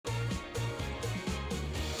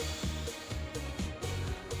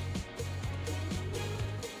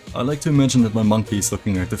I like to imagine that my monkey is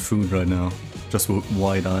looking at the food right now, just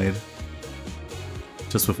wide-eyed.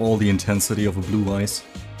 Just with all the intensity of a blue eyes.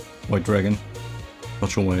 White dragon.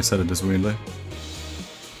 Not sure why I said it this weirdly.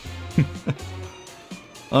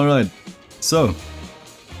 Alright, so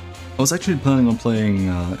I was actually planning on playing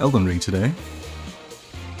Elden Ring today.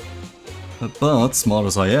 But, smart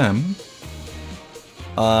as I am,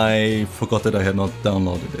 I forgot that I had not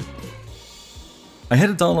downloaded it. I had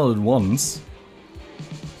it downloaded once,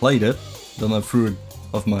 played it, then I threw it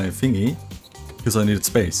off my thingy, because I needed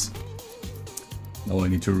space. Now I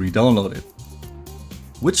need to re-download it.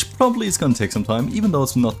 Which probably is gonna take some time, even though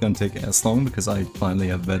it's not gonna take as long, because I finally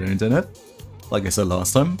have better internet. Like I said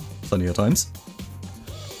last time, plenty of times.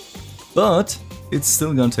 But, it's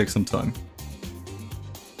still gonna take some time.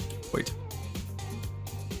 Wait.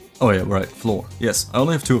 Oh yeah, right, floor. Yes, I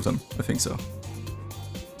only have 2 of them, I think so.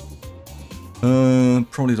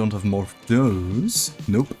 Probably don't have more of those.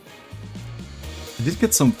 Nope. I did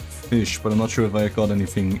get some fish, but I'm not sure if I got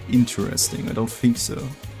anything interesting. I don't think so.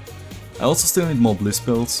 I also still need more bliss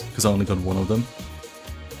bells, because I only got 1 of them.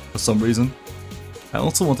 For some reason. I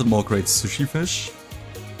also wanted more great sushi fish.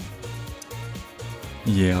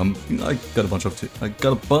 Yeah, I got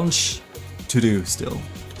a bunch to do still.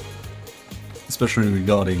 Especially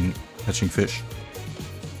regarding catching fish.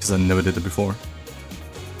 Because I never did it before.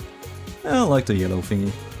 I like the yellow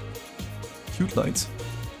thingy. Cute lights.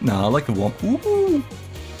 Nah, I like the warm. Ooh.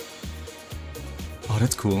 Oh,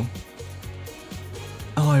 that's cool.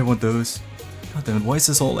 Oh, I want those. God damn it, why is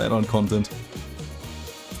this all add-on content?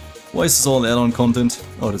 Why is this all add-on content?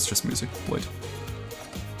 Oh, that's just music. Wait.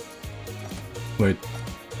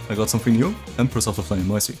 I got something new? Empress of the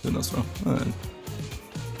Flame, I see. Then that's wrong. Alright.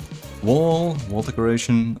 Wall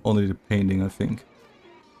decoration, only the painting, I think.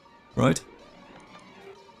 Right?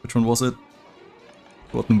 Which one was it?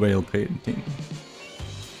 Rotten Whale painting.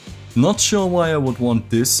 Not sure why I would want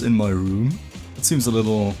this in my room. It seems a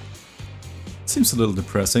little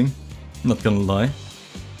depressing. Not gonna lie.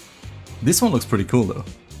 This one looks pretty cool though.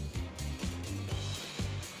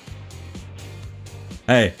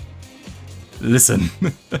 Hey, listen.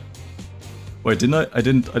 Wait, didn't I? I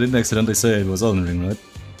didn't accidentally say it was Elden Ring, right?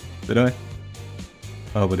 Did I?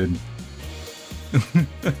 Oh, but I didn't.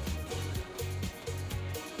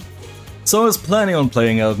 So I was planning on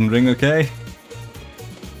playing Elden Ring, okay?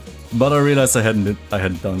 But I realized I hadn't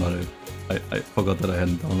downloaded it. I forgot that I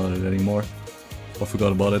hadn't downloaded it anymore. I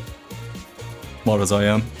forgot about it. Smart as I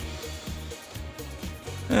am.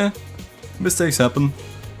 Mistakes happen.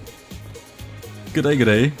 G'day,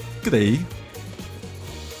 g'day, g'day.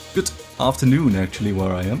 Good afternoon, actually,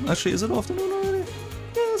 where I am. Actually, is it afternoon already?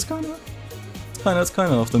 Yeah, it's kinda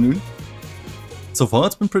afternoon. So far,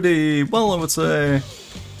 it's been pretty, well, I would say,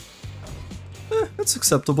 it's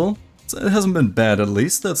acceptable. It hasn't been bad, at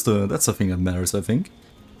least. That's the thing that matters, I think.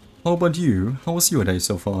 How about you? How was your day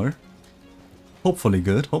so far? Hopefully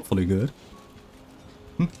good, hopefully good.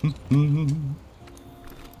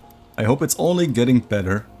 I hope it's only getting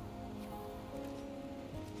better.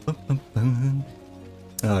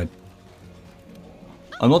 Alright.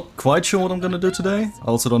 I'm not quite sure what I'm gonna do today. I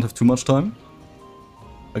also don't have too much time.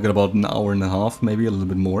 I got about an hour and a half, maybe a little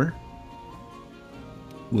bit more.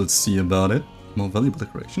 We'll see about it. More valuable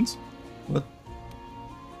decorations. What?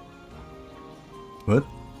 What?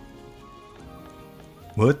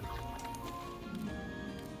 What?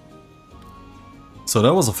 So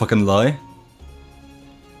that was a fucking lie.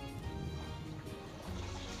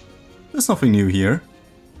 There's nothing new here.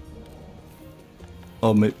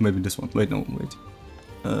 Oh, maybe this one. Wait, no, wait.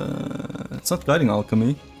 It's not guiding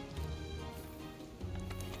alchemy.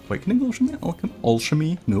 Awakening alchemy?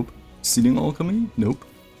 Alchemy? Nope. Sealing alchemy? Nope.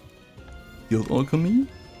 Guild alchemy?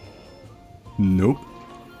 Nope.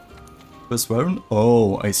 Perseverance?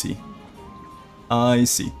 Oh, I see. I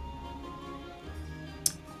see.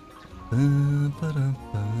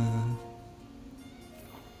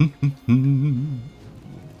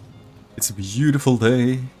 It's a beautiful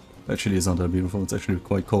day. Actually, it's not that beautiful. It's actually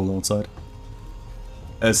quite cold outside.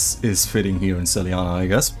 As is fitting here in Celiana, I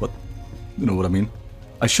guess, but you know what I mean.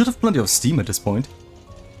 I should have plenty of steam at this point.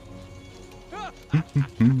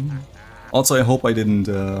 Also, I hope I didn't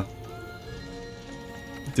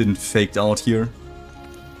fake out here.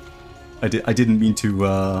 I didn't mean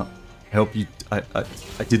to help you.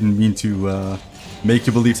 I didn't mean to make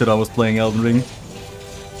you believe that I was playing Elden Ring.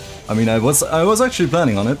 I mean, I was actually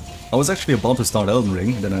planning on it. I was actually about to start Elden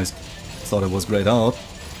Ring, then I thought it was grayed out.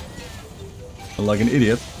 Like an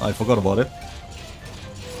idiot, I forgot about it.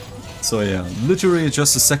 So yeah, literally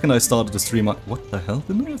just the second I started the stream, what the hell?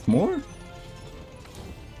 Didn't I have more?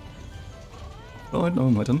 Oh, no,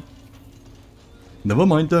 I didn't. Never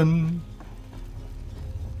mind then.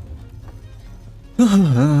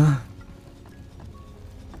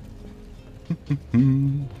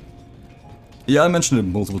 Yeah, I mentioned it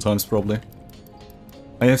multiple times probably.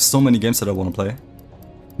 I have so many games that I want to play.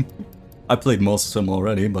 I played most of them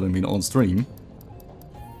already, but I mean on stream.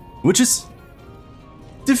 Which is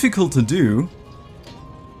difficult to do.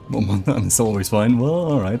 Well, it's always fine.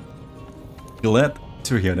 Well, alright. Glad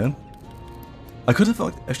to hear that. I could have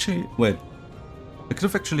actually... Wait. I could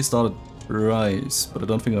have actually started Rise, but I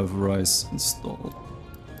don't think I have Rise installed.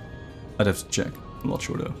 I'd have to check. I'm not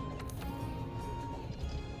sure though.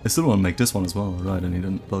 I still want to make this one as well. Right, I need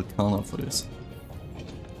a Balkana for this.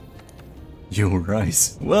 Yo,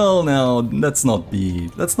 Rise. Well, now let's not be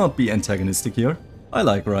antagonistic here. I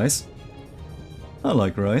like Rise. I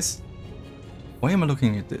like Rise. Why am I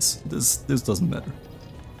looking at this? This doesn't matter.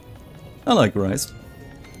 I like Rise.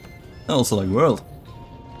 I also like World.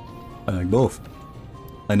 I like both.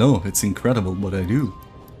 I know, it's incredible, but I do.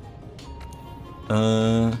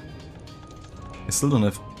 I still don't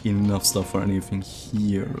have enough stuff for anything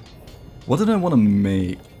here. What did I want to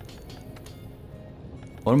make?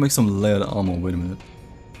 I want to make some layered armor. Wait a minute.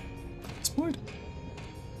 Sport?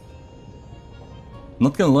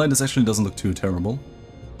 Not gonna lie, this actually doesn't look too terrible.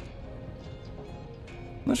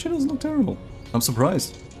 Actually doesn't look terrible. I'm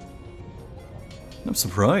surprised. I'm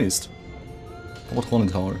surprised. What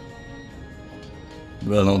Hornet Tower?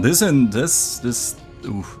 Well, no, this and this.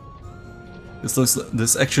 Oof.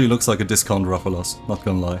 This actually looks like a discount Rathalos. Not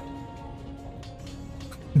gonna lie.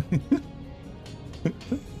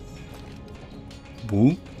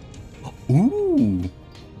 Ooh. Ooh.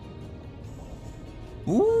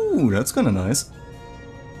 Ooh, that's kind of nice.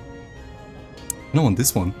 I don't want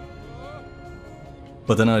this one.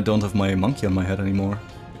 But then I don't have my monkey on my head anymore.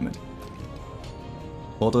 Damn it.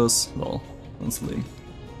 Borders? Well, that's lame.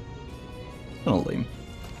 Not lame.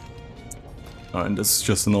 Alright, this is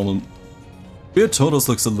just a normal... Beard Totos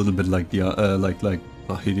looks a little bit like the, like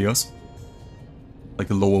Pahedios. Like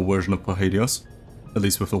a lower version of Pahedios. At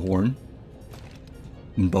least with the horn.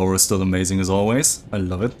 And Bower is still amazing as always. I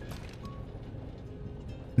love it.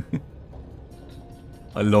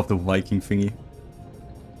 I love the Viking thingy.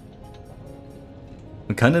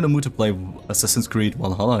 I'm kinda in the mood to play Assassin's Creed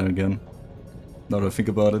Valhalla again. Now that I think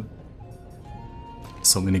about it.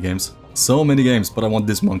 So many games. So many games, but I want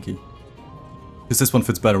this monkey. Because this one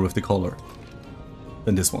fits better with the color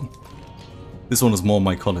than this one. This one is more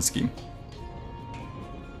my color scheme.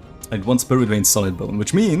 I want Spirit Vein Solid Bone,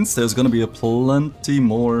 which means there's gonna be a plenty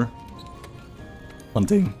more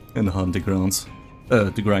hunting in the hunting grounds.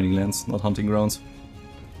 The grinding lands, not hunting grounds.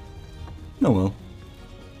 Oh well.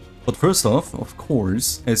 But first off, of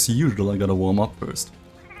course, as usual, I gotta warm up first.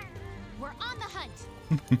 We're on the hunt.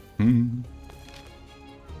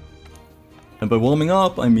 And by warming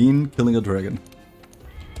up, I mean killing a dragon.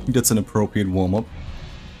 I think that's an appropriate warm-up.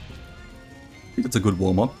 I think that's a good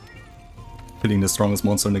warm-up. Killing the strongest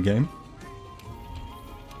monster in the game.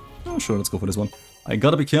 Oh, sure, let's go for this one. I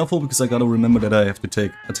gotta be careful because I gotta remember that I have to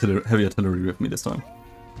take heavy artillery with me this time.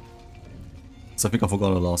 So I think I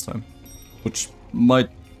forgot it last time. Which might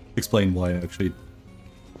explain why I actually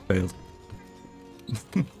failed.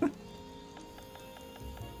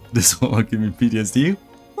 This one will give me PTSD?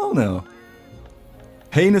 Oh no.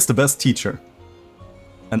 Pain is the best teacher.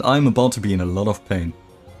 And I'm about to be in a lot of pain.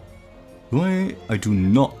 Do I? I do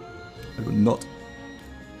not. I do not.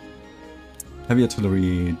 Heavy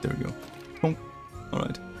artillery, there we go. Bonk.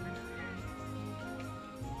 Alright.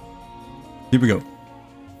 Here we go.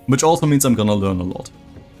 Which also means I'm gonna learn a lot.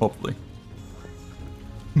 Hopefully.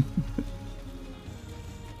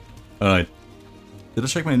 Alright. Did I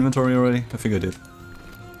check my inventory already? I think I did.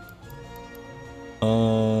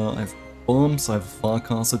 I have bombs, I have a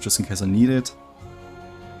Farcaster just in case I need it.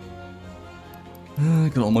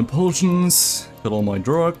 Got all my potions, got all my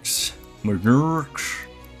drugs, got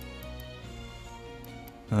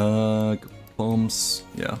bombs,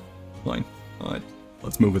 yeah, fine. Alright,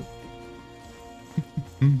 let's move it.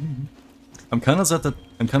 I'm kinda sad that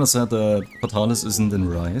Fatalis isn't in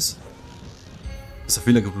Rise. Because I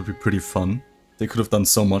feel like it would be pretty fun. They could have done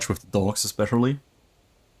so much with the dogs especially.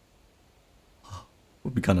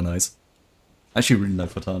 Would be kinda nice. I actually really like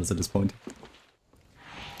Fatalis at this point.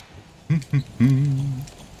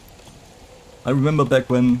 I remember back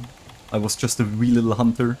when I was just a wee little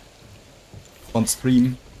hunter on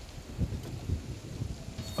stream.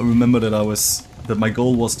 I remember that my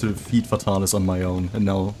goal was to feed Fatalis on my own, and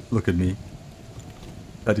now look at me.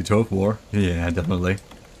 Petty Turf War? Yeah, definitely.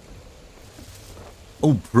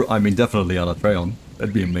 Oh, I mean definitely on a Treon.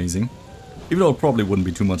 That'd be amazing. Even though it probably wouldn't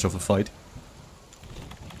be too much of a fight.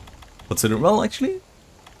 Consider, well, actually,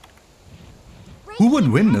 who would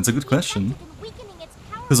win? That's a good question.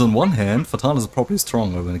 Because on one hand, Fatalis is probably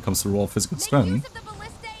stronger when it comes to raw physical strength.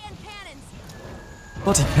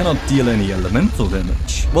 But he cannot deal any elemental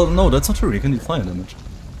damage. Well, no, that's not true, he can deal fire damage.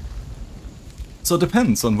 So it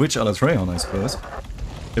depends on which Alatreon, I suppose.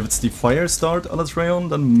 If it's the Fire Start Alatreon,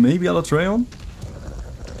 then maybe Alatreon.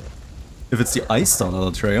 If it's the Ice Start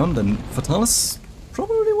Alatreon, then Fatalis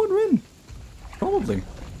probably would win. Probably.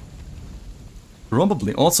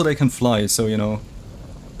 Probably. Also they can fly, so you know,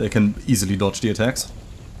 they can easily dodge the attacks.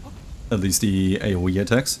 At least the AoE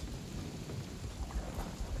attacks.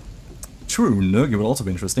 True, Nergi would also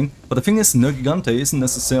be interesting. But the thing is, Nergigante isn't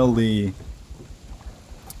necessarily...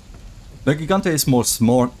 Nergigante is more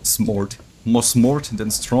smart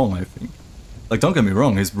than strong, I think. Like, don't get me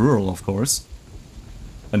wrong, he's rural, of course.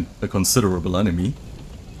 And a considerable enemy,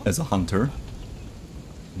 as a hunter.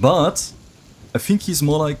 But, I think he's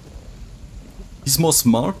more like... He's more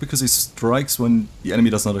smart because he strikes when the enemy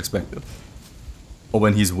does not expect it. Or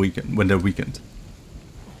when he's weakened, when they're weakened.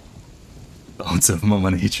 Bounce of Mama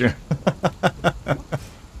Nature.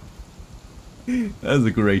 That's a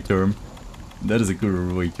great term. That is a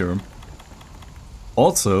great term.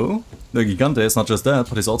 Also, the Gigante is not just that,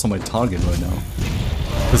 but he's also my target right now.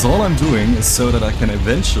 Because all I'm doing is so that I can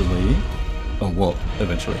eventually... Oh, well,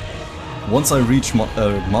 eventually. Once I reach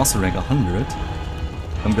Master Rank 100,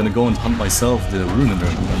 I'm gonna go and hunt myself the Runen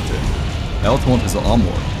Gigante. I also want his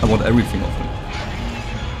armor. I want everything of him.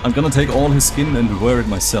 I'm gonna take all his skin and wear it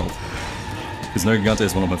myself. Because Nergigante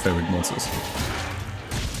is one of my favorite monsters.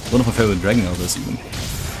 One of my favorite dragon elders even.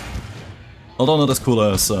 Although not as cool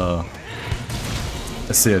as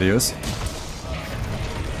Serious.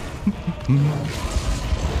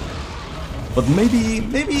 But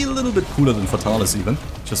maybe a little bit cooler than Fatalis even,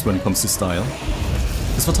 just when it comes to style.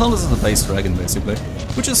 Because Fatalis is a base dragon basically,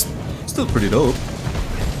 which is still pretty dope.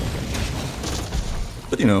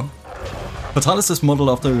 But you know, Fatalis is modeled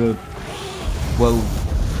after a, well,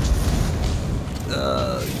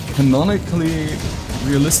 canonically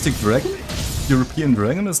realistic dragon? European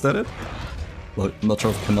dragon, is that it? Well, I'm not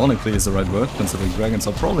sure if canonically is the right word, considering dragons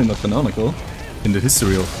are probably not canonical in the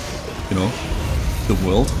history of, you know, the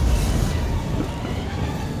world.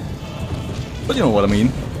 But you know what I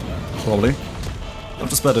mean, probably. I'm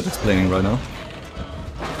just bad at explaining right now.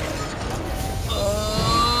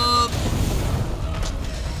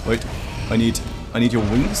 Wait, I need your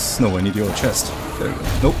wings? No, I need your chest. There you go.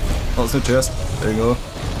 Nope, oh, it's no chest. There you go.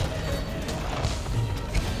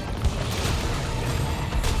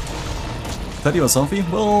 Fatty or Safi?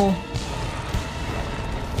 Well...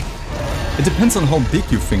 It depends on how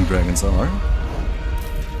big you think dragons are.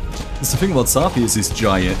 Because the thing about Safi is he's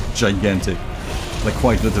gigantic. Like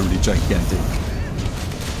quite literally gigantic.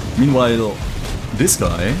 Meanwhile, this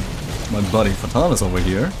guy, my buddy Fatalis over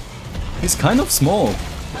here, he's kind of small.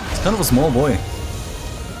 He's kind of a small boy.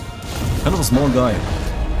 Kind of a small guy.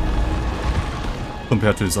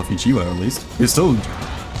 Compared to Safi Chiba at least. He's still,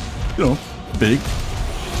 you know, big.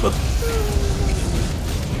 But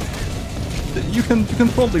you can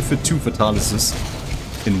probably fit 2 Fatalises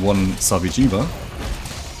in one Savijiva,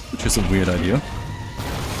 which is a weird idea.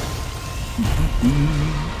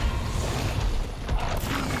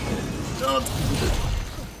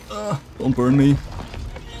 Don't burn me.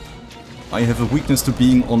 I have a weakness to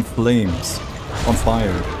being on flames. On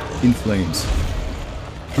fire. In flames.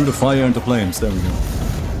 Through the fire and the flames. There we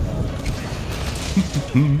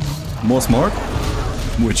go. More smart?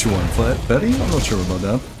 Which one? Fatty? I'm not sure about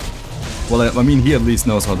that. Well, I mean, he at least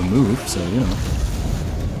knows how to move, so, you know.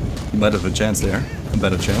 You might have a chance there. A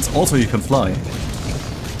better chance. Also, you can fly.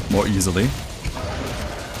 More easily.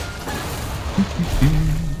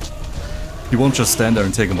 He won't just stand there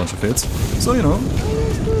and take a bunch of hits. So, you know,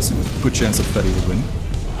 there's a good chance that Fatty would win.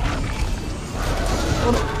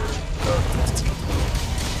 Oh, no.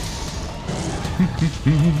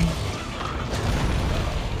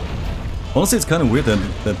 Honestly, it's kind of weird that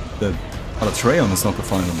Alatreon is not the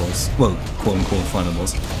final boss. Well, quote-unquote final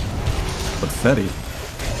boss. But Fatty...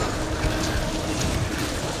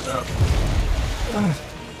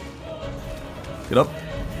 Get up!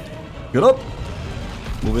 Get up!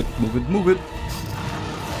 Move it, move it, move it!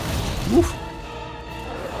 Woof!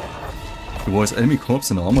 He wears enemy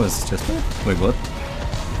corpse and armor as his chestplate? Wait, what?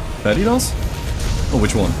 Fatty does? Oh,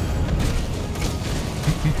 which one?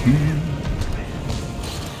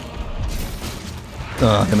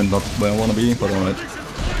 Damn it, not where I wanna be, but alright.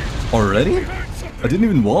 Already? I didn't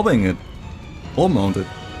even wallbang it. Or mount it.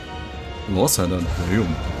 Was that a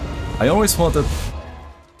boom? I always thought that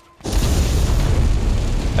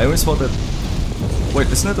Wait,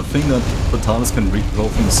 isn't it a thing that Fatalis can regrow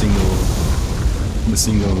from a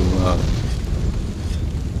single...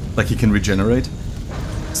 like he can regenerate?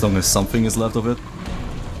 As long as something is left of it?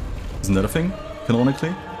 Isn't that a thing,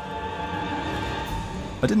 canonically?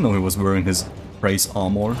 I didn't know he was wearing his race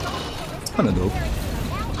armor. It's kinda dope.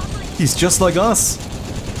 He's just like us!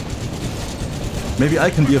 Maybe I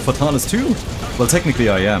can be a Fatalis too? Well, technically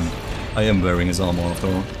I am. I am wearing his armor after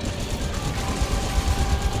all.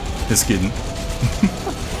 His skin.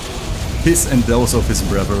 His and those of his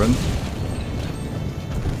brethren.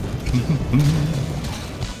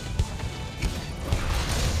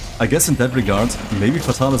 I guess in that regard, maybe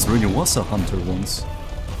Fatalis really was a hunter once.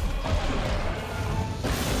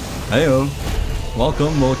 Heyo!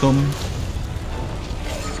 Welcome, welcome.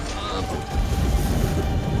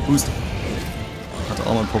 Who's... That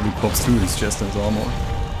armor probably pops through his chest as armor.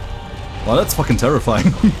 Wow, that's fucking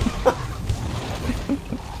terrifying.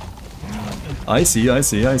 I see.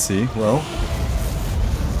 Well...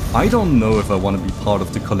 I don't know if I want to be part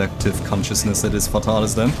of the collective consciousness that is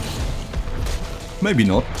Fatalis then. Maybe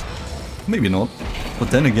not. Maybe not.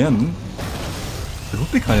 But then again... It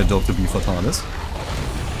would be kinda dope to be Fatalis.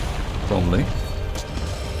 Probably.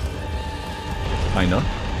 Kinda.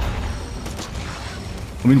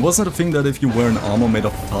 I mean, wasn't it a thing that if you wear an armor made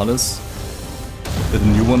of Fatalis, that a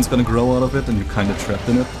new one's gonna grow out of it and you're kinda trapped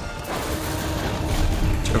in it?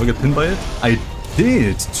 Did you ever get pinned by it? I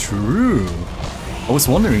did! True! I was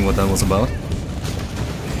wondering what that was about.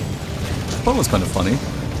 That was kinda funny.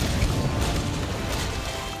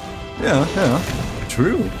 Yeah.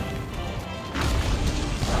 True.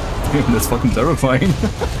 Damn, that's fucking terrifying.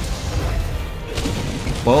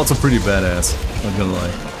 Well, also pretty badass, not gonna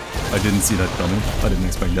lie. I didn't see that coming. I didn't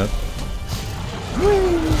expect that.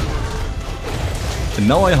 And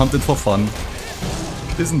now I hunted for fun.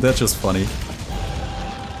 Isn't that just funny?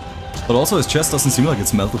 But also his chest doesn't seem like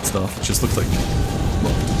it's melted stuff. It just looks like...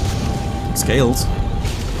 well, scales.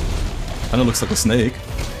 Kinda looks like a snake.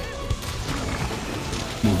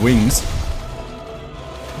 With wings.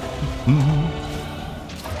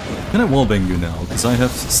 Can I wallbang you now? Because I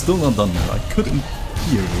have still not done that. I could in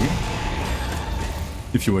theory.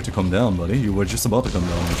 If you were to come down, buddy. You were just about to come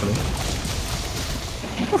down, actually.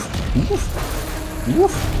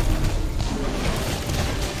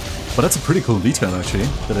 But that's a pretty cool detail, actually,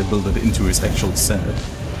 that I built it into his actual set.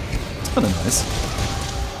 It's kinda nice.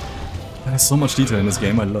 There's so much detail in this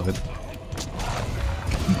game, I love it.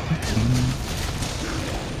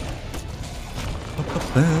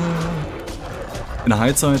 In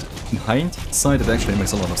hindsight, it actually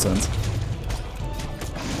makes a lot of sense.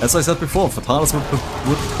 As I said before, Fatalis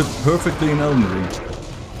would fit perfectly in Elden Ring.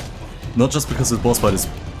 Not just because his boss fight is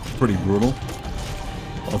pretty brutal,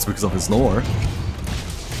 also because of his lore.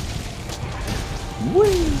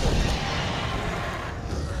 Whee!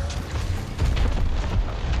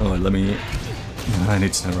 Oh, let me... I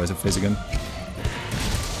need to tenderize her face again.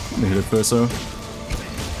 Let me hit it first, though.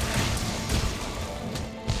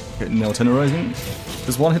 Okay, now tenderizing.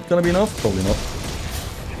 Is one hit gonna be enough? Probably not.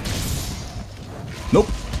 Nope.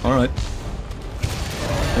 Alright.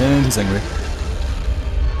 And he's angry.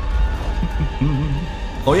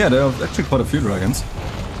 Oh yeah, there are actually quite a few dragons.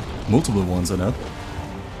 Multiple ones at that.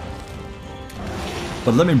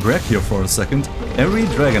 But let me brag here for a second. Every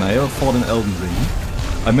dragon I ever fought in Elden Ring,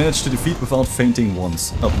 I managed to defeat without fainting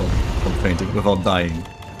once. Oh, no, not fainting, without dying.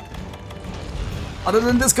 Other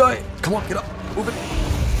than this guy! Come on, get up! Move it!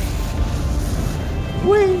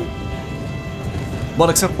 Whee! But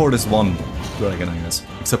except for this one dragon, I guess.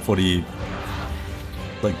 Except for the...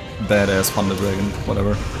 like, badass Thunder Dragon,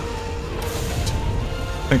 whatever.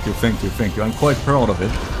 Thank you. I'm quite proud of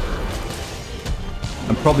it.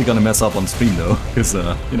 I'm probably gonna mess up on stream though, because, you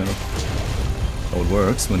know, how it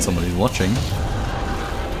works when somebody's watching.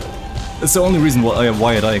 It's the only reason why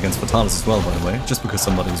I die against Fatalis as well, by the way. Just because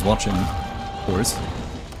somebody's watching. Of course.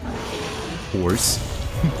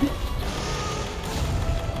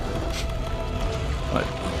 Right.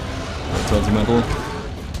 Vitality Metal.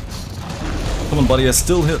 Come on, buddy, I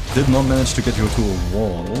still did not manage to get you to a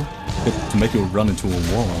wall. To make you run into a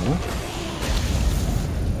wall.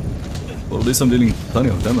 Well, at least I'm dealing plenty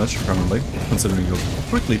of damage, apparently, considering you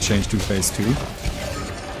quickly changed to phase 2.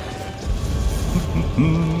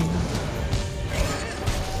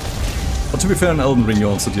 But to be fair, in Elden Ring you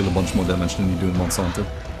also deal a bunch more damage than you do in Monster Hunter.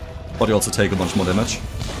 But you also take a bunch more damage.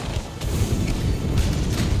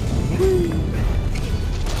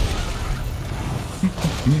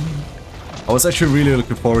 I was actually really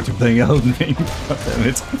looking forward to playing Elden Ring. God damn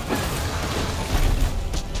it.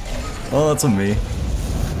 Oh, that's on me.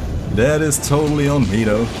 That is totally on me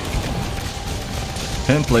though.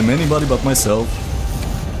 Can't blame anybody but myself.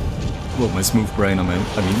 Well, my smooth brain, I mean.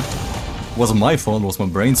 It wasn't my fault, it was my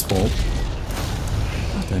brain's fault.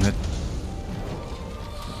 God damn it.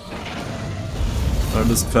 Alright,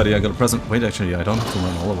 listen, Fatty, I got a present. Wait, actually, I don't have to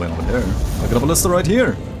run all the way over there. I got a ballista right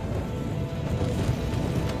here.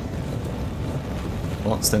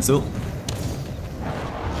 Oh, stand still.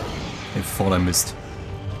 I thought I missed.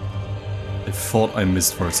 I thought I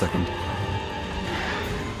missed for a second.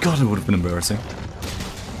 God, it would have been embarrassing.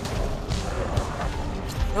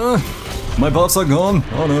 My buffs are gone.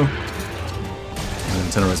 Oh no.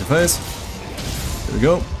 And tenderize your face. There we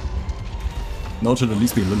go. Now it should at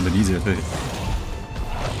least be a little bit easier to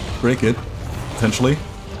break it. Potentially.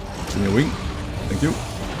 Give me a wing. Thank you.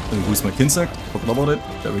 Let me boost my Kinsect. Forgot about it.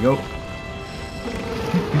 There we go.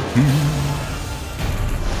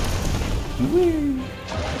 Whee.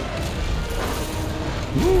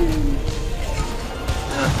 Whee.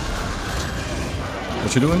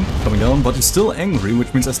 What you doing? Coming down, but you're still angry,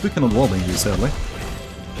 which means I still cannot wallbang you, sadly.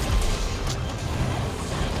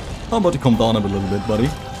 How about you calm down a little bit, buddy?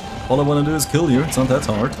 All I want to do is kill you, it's not that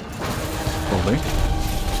hard. Probably.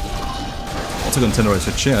 Also gonna tenderize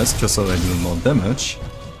your chest, just so I do more damage.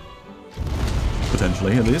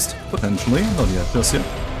 Potentially, at least. Potentially. Not yet, just yet.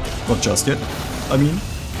 Not just yet, I mean.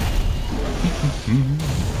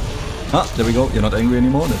 Ah, there we go, you're not angry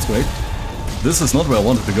anymore, that's great. This is not where I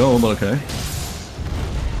wanted to go, but okay.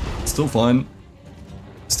 Still fine.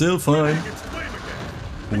 Still fine.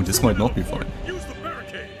 Ooh, this might not be fine.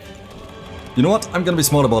 You know what? I'm gonna be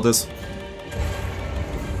smart about this.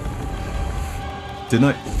 Didn't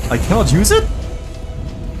I? I cannot use it?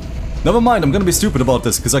 Never mind, I'm gonna be stupid about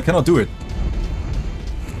this, because I cannot do it.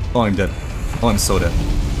 Oh, I'm dead. Oh, I'm so dead.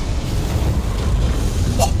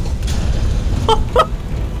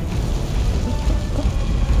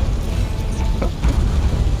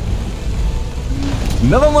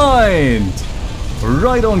 Never mind!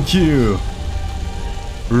 Right on cue!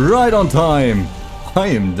 Right on time! I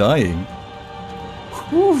am dying.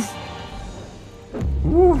 Whew.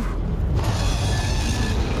 Whew.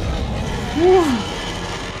 Whew.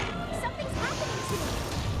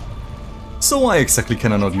 So why exactly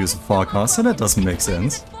can I not use a Farcaster? That doesn't make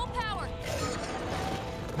sense.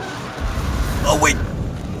 Oh wait!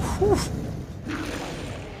 Whew.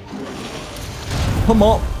 Come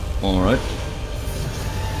on! Alright.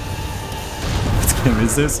 What game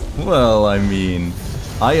is this? Well, I mean...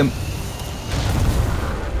 I am...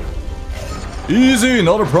 Easy!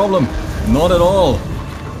 Not a problem! Not at all!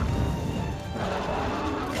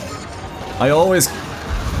 I always...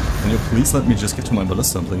 Can you please let me just get to my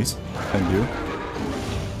ballista, please? Thank you.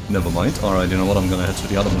 Never mind. Alright, you know what? I'm gonna head to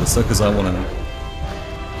the other ballista, because I wanna...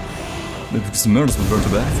 Maybe because the murders will burn to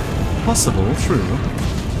death. Possible, true.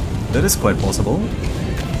 That is quite possible.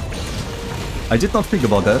 I did not think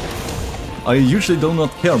about that. I usually do not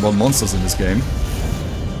care about monsters in this game.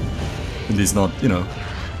 At least not, you know.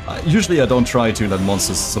 Usually I don't try to let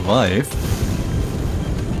monsters survive.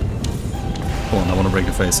 Come on, I want to break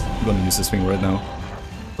your face. I'm gonna use this thing right now.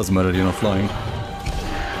 Doesn't matter, you're not flying.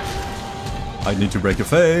 I need to break your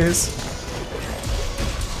face.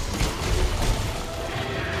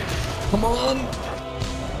 Come on!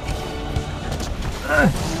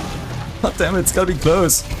 God damn it, it's gotta be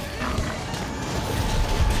close.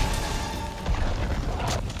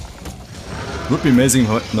 Would be amazing,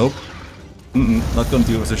 nope. Not gonna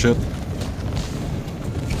deal with this shit.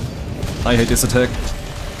 I hate this attack,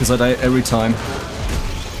 because I die every time.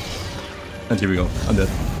 And here we go, I'm dead.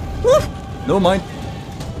 Woo! Never mind.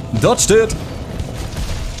 Dodged it!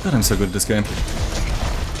 God, I'm so good at this game.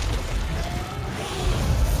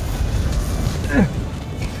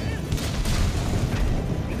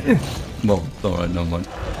 Well, alright, never mind.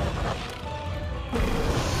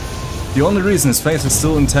 The only reason his face is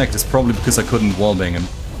still intact is probably because I couldn't wallbang him.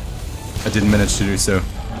 I didn't manage to do so.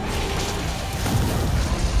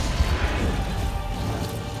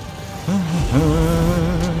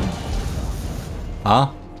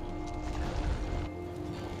 Ah?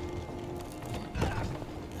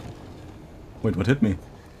 Wait, what hit me?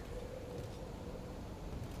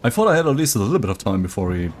 I thought I had at least a little bit of time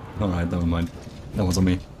before he... Alright, never mind. That was on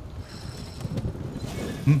me.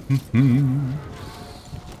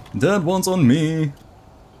 That one's on me.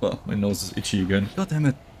 Well, my nose is itchy again. God damn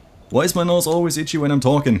it. Why is my nose always itchy when I'm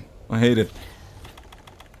talking? I hate it.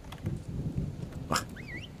 Ah.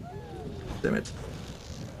 Damn it.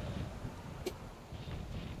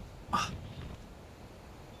 Ah.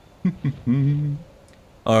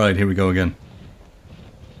 Alright, here we go again.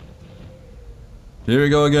 Here we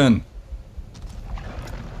go again.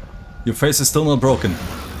 Your face is still not broken.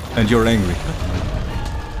 And you're angry.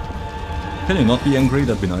 Can you not be angry?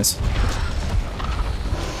 That'd be nice.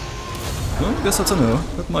 Well, I guess that's a no.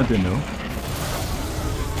 That might be a no.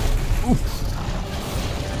 Oof.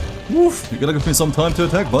 Oof. You gotta give me some time to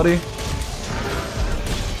attack, buddy.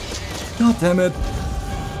 God damn it.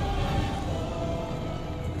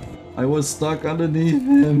 I was stuck underneath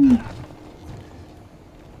him.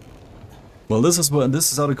 Well, this is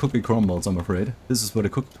how the cookie crumbles, I'm afraid. This is where the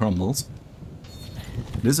cookie crumbles.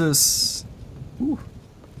 This is... Ooh.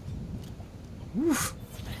 Oof.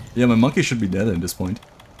 Yeah, my monkey should be dead at this point.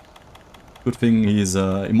 Good thing he's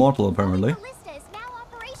immortal, apparently.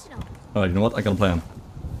 Alright, you know what? I got a plan.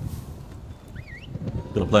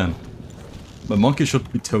 Got a plan. My monkey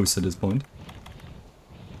should be toast at this point.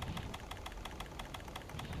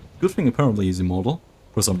 Good thing apparently he's immortal,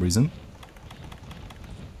 for some reason.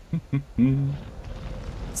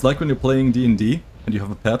 It's like when you're playing D&D and you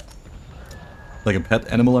have a pet. Like a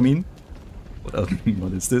pet animal, I mean.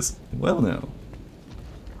 What is this? Well now.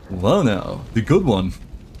 Well now, the good one.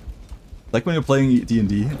 Like when you're playing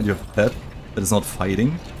D&D and you have a pet that is not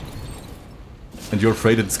fighting. And you're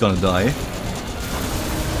afraid it's gonna die.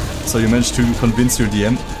 So you managed to convince your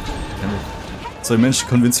DM... So you managed to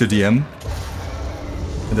convince your DM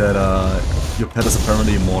that your pet is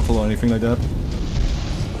apparently immortal or anything like that.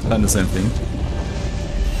 Kind of the same thing.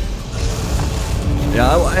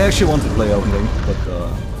 Yeah, I actually wanted to play Elden Ring, but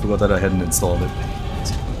I forgot that I hadn't installed it.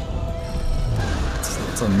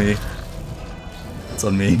 It's on me. It's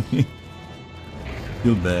on me.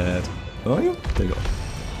 You're bad. Oh, are you? There you go.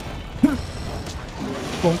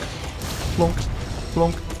 Plonk. Plonk.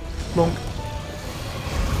 Plonk. Plonk.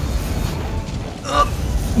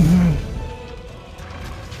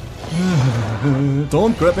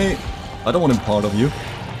 Don't grab me! I don't want to be part of you.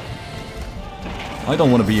 I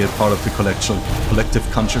don't want to be a part of the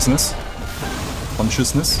collective consciousness.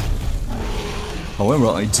 However,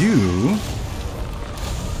 I do...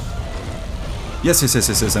 Yes,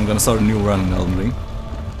 I'm gonna start a new run in Elden Ring.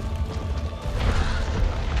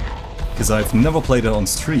 Because I've never played it on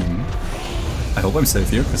stream. I hope I'm safe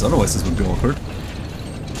here, because otherwise this would be awkward.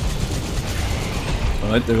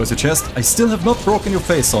 Alright, there goes your chest. I still have not broken your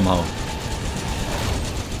face somehow.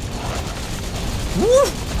 Woo!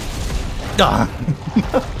 Ah.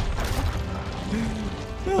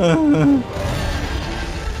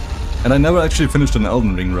 And I never actually finished an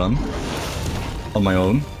Elden Ring run on my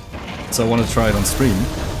own, so I want to try it on stream,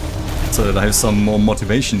 so that I have some more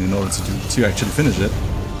motivation in order to actually finish it.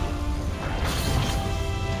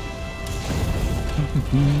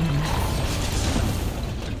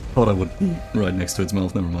 Thought I would be right next to its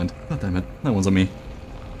mouth, never mind. God damn it, that one's on me.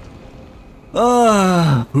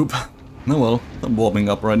 Ah, poop. Oh well, I'm warming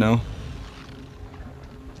up right now.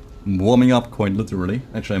 I'm warming up quite literally.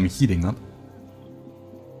 Actually, I'm heating up.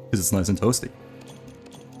 Because it's nice and toasty.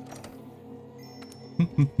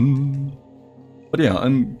 But yeah,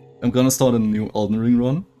 I'm gonna start a new Elden Ring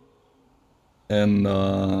run. And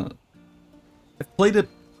I've played it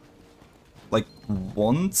like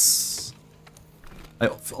once.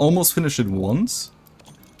 I've almost finished it once.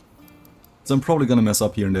 So I'm probably gonna mess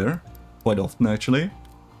up here and there. Quite often actually.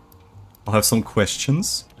 I'll have some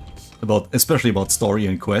questions. Especially about story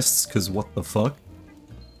and quests, because what the fuck?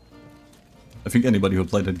 I think anybody who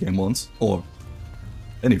played that game once, or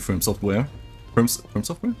any From Software. From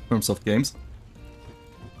Software? FromSoft games.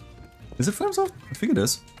 Is it FromSoft? I think it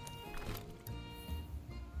is.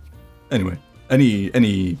 Anyway,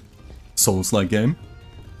 any Souls-like game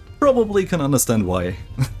probably can understand why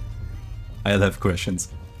I'll have questions.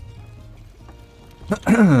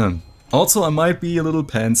 Also, I might be a little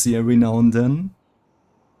pantsy every now and then.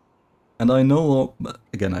 And I know,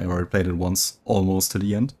 again, I already played it once, almost to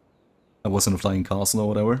the end. I was in a flying castle or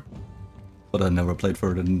whatever, but I never played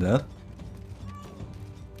further than that.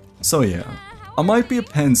 So yeah, I might be a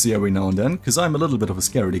pansy every now and then, because I'm a little bit of a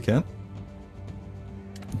scaredy cat.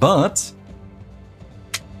 But...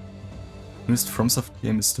 the newest FromSoft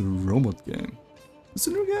game is the robot game. Is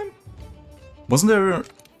it a new game? Wasn't there...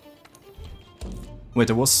 Wait,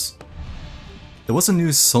 there was a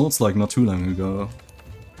new Souls-like not too long ago.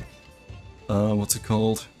 What's it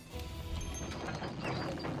called?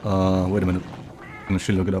 Wait a minute. I can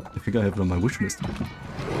actually look it up. I think I have it on my wish list.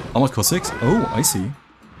 Armored Core 6? Oh, I see.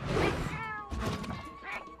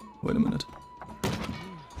 Wait a minute.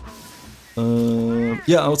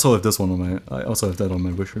 Yeah, I also have this one on my... I also have that on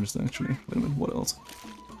my wish list, actually. Wait a minute, what else?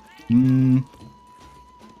 Am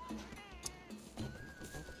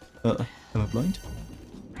I blind?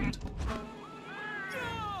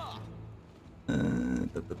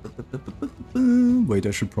 Wait,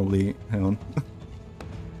 I should probably... hang on.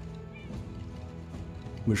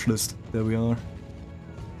 Wishlist, there we are.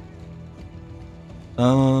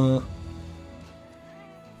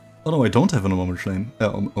 Oh no, I don't have it on my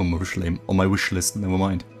on my wish list, never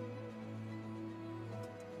mind.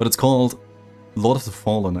 But it's called Lord of the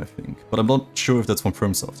Fallen, I think. But I'm not sure if that's from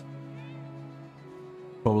FromSoft.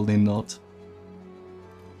 Probably not.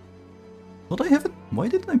 Thought I have it? Why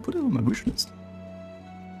didn't I put it on my wish list?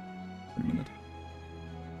 Wait a minute.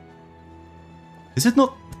 Is it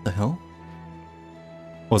not? What the hell?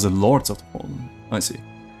 Or is it Lords of the Fallen? I see.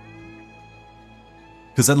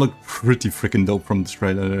 Because that looked pretty freaking dope from the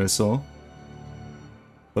trailer that I saw.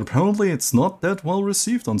 But apparently it's not that well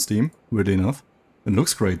received on Steam, weirdly enough. It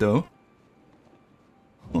looks great though.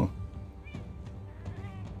 Oh.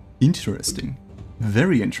 Interesting.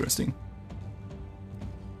 Very interesting.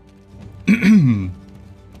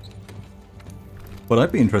 But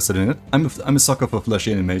I'd be interested in it. I'm a sucker for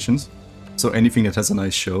flashy animations. So anything that has a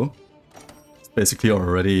nice show. It's basically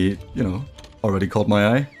already, you know, already caught my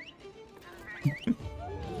eye.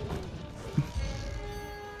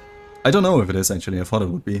 I don't know if it is actually, I thought it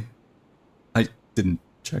would be. I didn't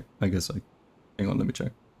check, I guess I... Hang on, let me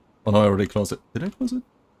check. Oh no, I already closed it. Did I close it?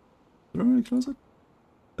 Did I already close it?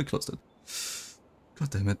 I closed it. God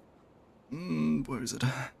damn it. Where is it?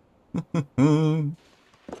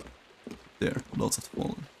 There, Lords of the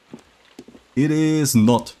Fallen. It is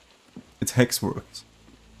not. It's Hexworks.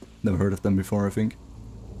 Never heard of them before, I think.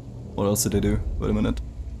 What else did they do? Wait a minute.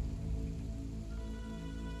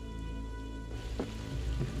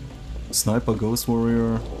 Sniper, Ghost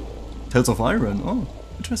Warrior, Tales of Iron. Oh,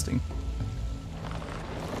 interesting.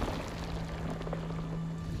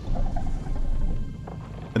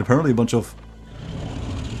 And apparently a bunch of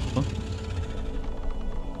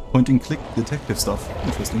point-and-click detective stuff.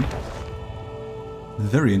 Interesting.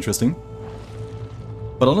 Very interesting.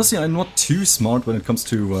 But honestly, I'm not too smart when it comes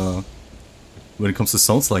to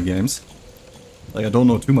Souls-like games. Like, I don't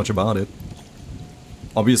know too much about it.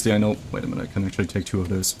 Obviously, I know. Wait a minute, I can actually take 2 of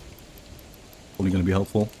those. Probably gonna be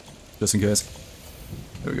helpful, just in case.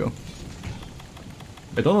 There we go.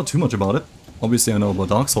 I don't know too much about it. Obviously, I know about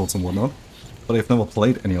Dark Souls and whatnot, but I've never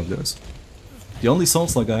played any of those. The only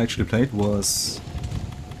Souls-like I actually played was...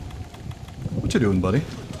 What you doing, buddy?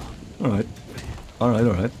 Alright. Alright,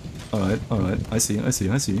 alright. Alright, alright. I see, I see,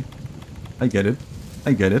 I see. I get it.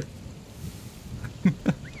 I get it.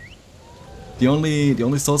 The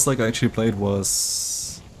only Souls-like I actually played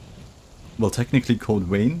was... Well, technically Code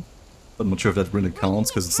Vein. But I'm not sure if that really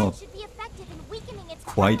counts, because it's not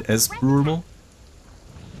quite as brutal.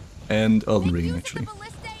 And Elden Ring, actually.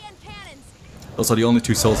 Those are the only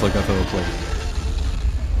 2 Souls-like I've ever played.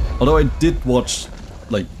 Although I did watch,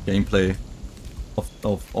 like, gameplay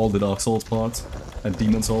of all the Dark Souls parts, and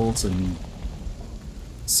Demon Souls, and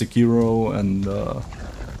Sekiro, and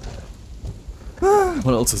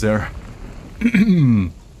what else is there?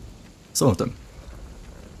 Some of them.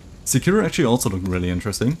 Sekiro actually also looked really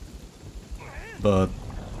interesting. But,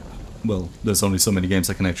 well, there's only so many games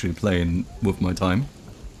I can actually play with my time.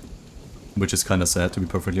 Which is kinda sad, to be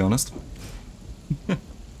perfectly honest.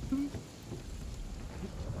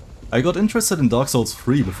 I got interested in Dark Souls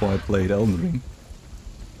 3 before I played Elden Ring.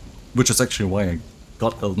 Which is actually why I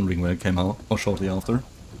got Elden Ring when it came out, or shortly after.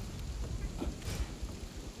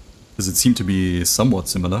 Because it seemed to be somewhat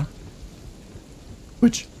similar.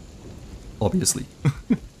 Which, obviously.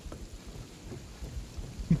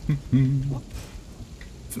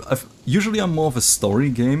 Usually I'm more of a story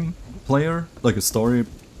game player, like a story...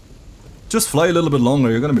 Just fly a little bit longer,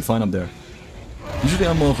 you're gonna be fine up there. Usually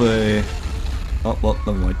I'm more of a... Oh, well,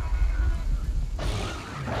 never mind.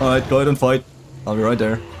 Alright, go ahead and fight. I'll be right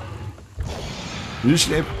there.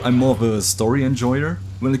 Usually I'm more of a story enjoyer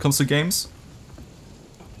when it comes to games.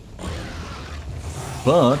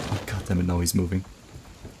 But... Oh, God damn it, now he's moving.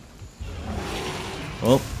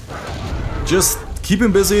 Well... Just keep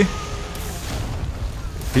him busy.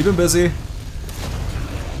 Keep him busy.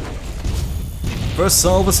 First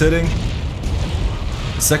salve is hitting.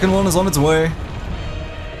 The second one is on its way.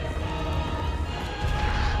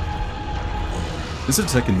 Is it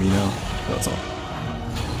attacking me now? No, it's not.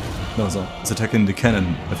 No, it's not. It's attacking the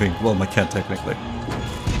cannon, I think. Well, my cat, technically.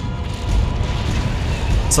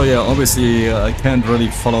 So yeah, obviously I can't really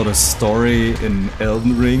follow the story in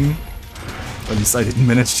Elden Ring. At least I didn't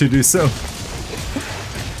manage to do so.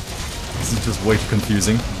 This is just way too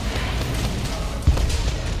confusing.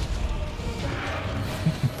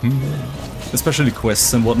 Especially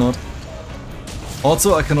quests and whatnot.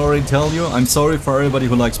 Also, I can already tell you, I'm sorry for everybody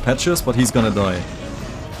who likes patches, but he's gonna die.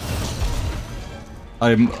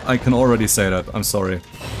 I can already say that, I'm sorry.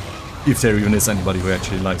 If there even is anybody who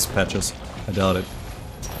actually likes patches. I doubt it.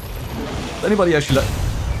 Anybody actually like...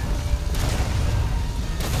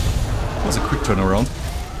 That was a quick turnaround.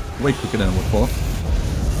 Way quicker than I would thought.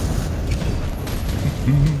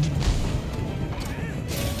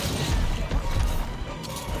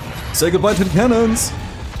 Say goodbye to the cannons!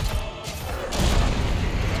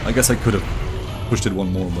 I guess I could have pushed it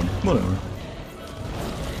one more, but whatever.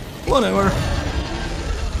 Whatever.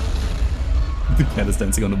 The cat is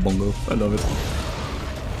dancing on the bongo. I love it.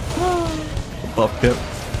 A buff cat.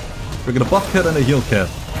 We're gonna buff cat and a heal cat.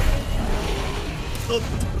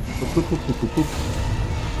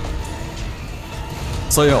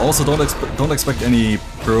 So yeah, also don't expect any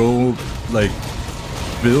pro like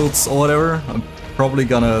builds or whatever. I'm probably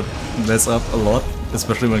gonna mess up a lot,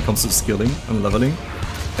 especially when it comes to skilling and leveling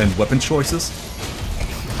and weapon choices.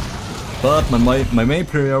 But my main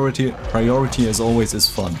priority as always is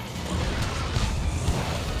fun.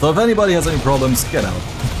 So if anybody has any problems, get out.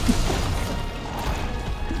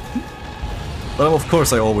 But of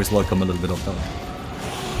course I always welcome a little bit of help.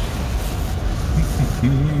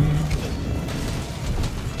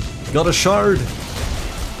 Got a shard!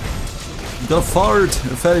 Got a fart!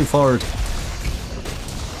 A fatty fart!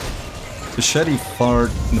 A shady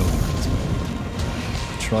fart... No.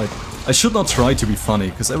 I should not try to be funny,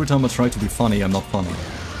 because every time I try to be funny, I'm not funny.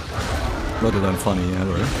 Not that I'm funny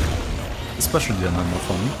ever. Especially then I'm not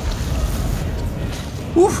funny.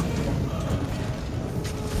 Woof!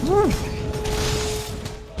 Woof!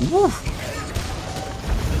 Woof!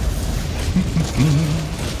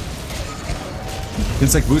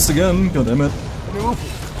 Insect boost again, god damn it. Here we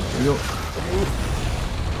go.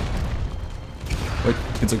 Wait,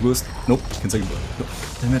 insect boost? Nope, insect boost. Nope.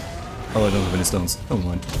 Damn it. Oh, I don't have any stones. Never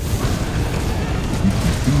mind.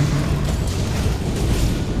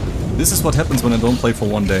 This is what happens when I don't play for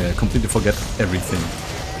one day. I completely forget everything.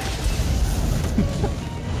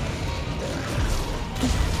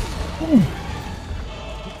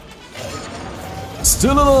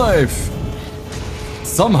 Still alive!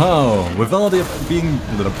 Somehow, without needing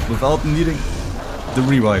the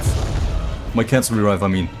revive. My cat's revive, I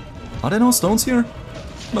mean. Are there no stones here?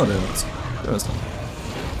 No, there is. There is.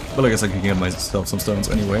 But I guess I can get myself some stones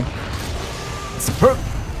anyway. It's the perk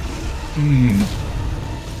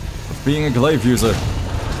of being a glaive user.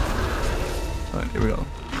 Alright, here we go.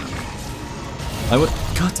 I would...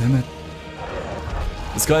 God damn it.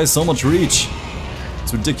 This guy has so much reach.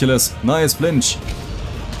 It's ridiculous. Nice flinch.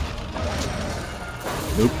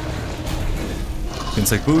 Nope.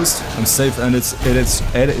 Insect boost. I'm safe and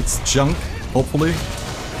it's junk, hopefully.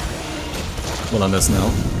 Well, unless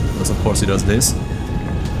now. Because of course he does this.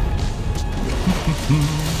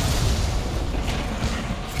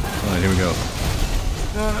 Alright, here we go.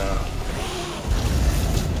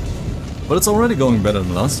 But it's already going better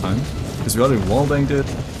than last time. Because we already wallbanged it.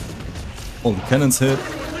 All the cannons hit.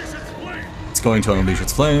 It's going to unleash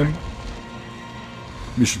its flame.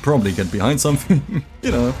 We should probably get behind something.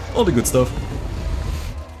 You know, all the good stuff.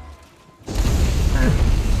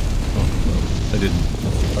 Oh, no, I didn't.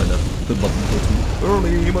 I left the button go too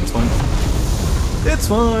early, but it's fine. It's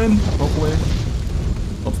fine, hopefully.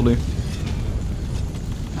 Hopefully.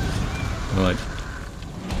 Alright.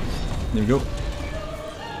 Here we go.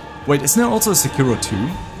 Wait, isn't there also a Sekiro 2?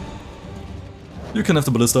 You can have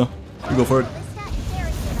the ballista. You go for it.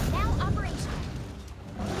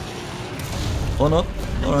 Or not?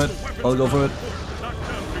 Alright, I'll go for it.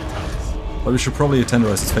 But we should probably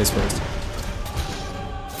tenderize its face first.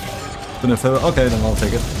 Okay, then I'll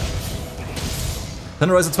take it.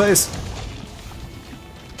 Tenderize its face!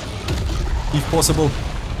 If possible.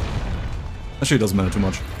 Actually, it doesn't matter too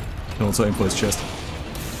much. You can also aim for his chest.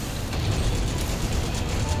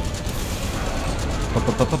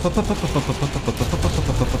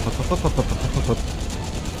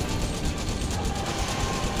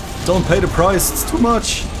 Don't pay the price, it's too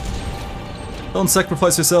much! Don't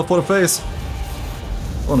sacrifice yourself for the face!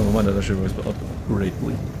 Oh, never mind, that actually works out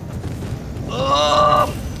greatly.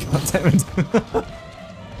 Oh, God damn it!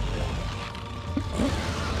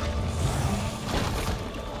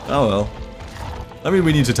 Oh well. I mean,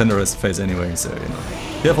 we need to tenderize the face anyway, so, you know.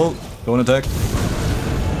 Careful! Don't attack!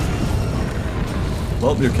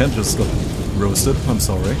 Well, your cat just got roasted, I'm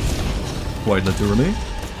sorry. Quite literally.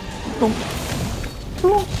 Oh.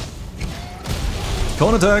 Oh.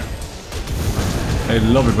 Cone attack! I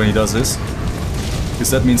love it when he does this. Because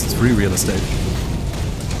that means it's free real estate.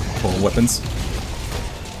 For weapons.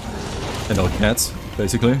 And our cats,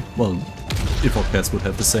 basically. Well, if our cats would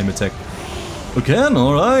have the same attack. Again,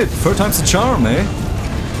 alright. Third time's the charm, eh?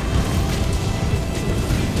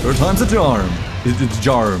 Third time's the charm. It's the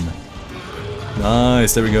charm.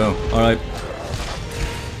 Nice, there we go. Alright.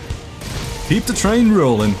 Keep the train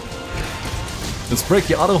rolling. Let's break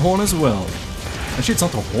the other horn as well. Actually, it's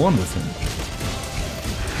not the horn with him.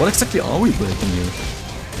 What exactly are we breaking here?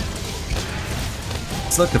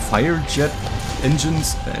 It's like the fire jet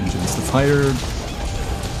engines. The fire...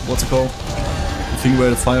 What's it called? The thing where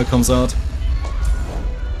the fire comes out.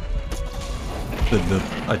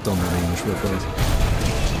 I don't know the English word for it.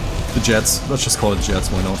 The jets. Let's just call it jets,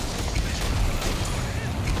 why not?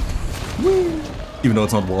 Woo! Even though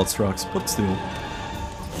it's not wall trucks, but still.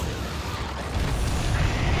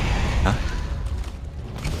 Huh?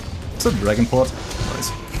 Is that a dragon pod?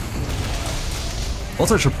 Nice.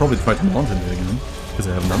 Also, I should probably try to mount it again, because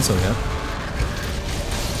I haven't done so yet.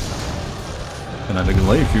 And I have a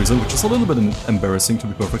delay fuser, which is a little bit embarrassing to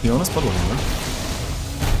be perfectly honest, but whatever.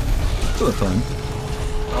 To that time.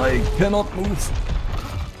 I cannot move.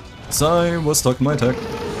 So I was stuck in my attack.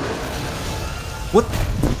 What?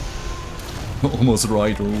 Almost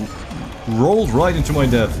right. Rolled right into my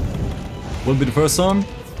death. Will it be the first time?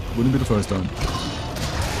 Wouldn't be the first time.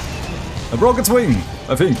 I broke its wing,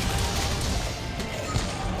 I think.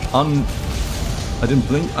 I didn't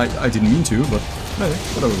blink. I didn't mean to, but hey,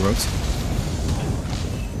 whatever works.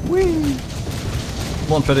 Whee!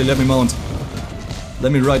 Come on, Fatty, let me mount.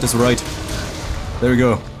 Let me ride this ride. There we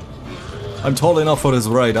go. I'm tall enough for this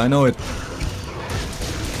ride, I know it.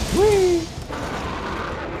 Whee!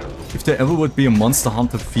 If there ever would be a Monster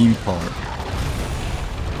Hunter theme park,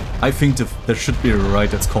 I think there should be a ride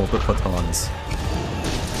that's called the Fatalis.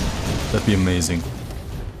 That'd be amazing.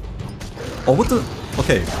 Or would the...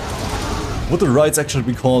 Okay. Would the rides actually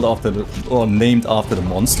be called after the... or named after the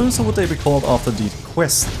monsters, or would they be called after the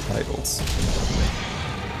quest titles?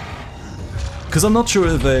 Because I'm not sure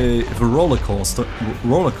if a roller coaster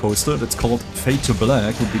that's called Fade to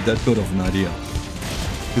Black would be that good of an idea.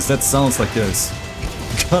 Because that sounds like there's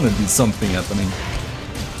gonna be something happening.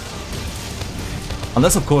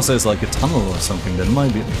 Unless of course there's like a tunnel or something, then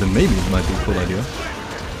maybe it might be a cool idea.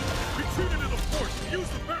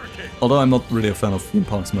 Although I'm not really a fan of theme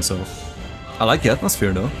parks myself. I like the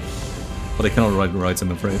atmosphere though, but I cannot ride the rides,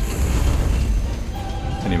 I'm afraid.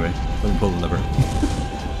 Anyway, let me pull the lever.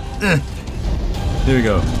 Here we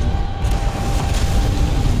go.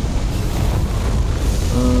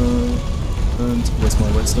 And where's my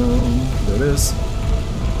redstone? There it is.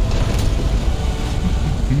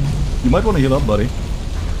 You might want to heal up, buddy.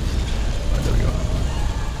 Right, there we go.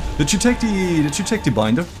 Did you take the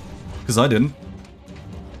binder? Because I didn't.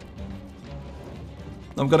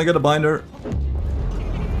 I'm gonna get a binder.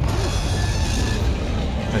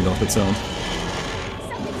 I love that sound.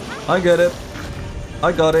 I get it.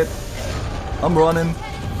 I got it. I'm running.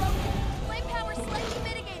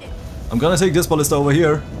 I'm gonna take this ballista over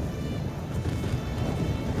here.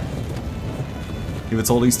 If it's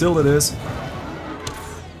holding still, it is.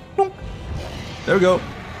 There we go.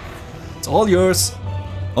 It's all yours.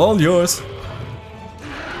 All yours.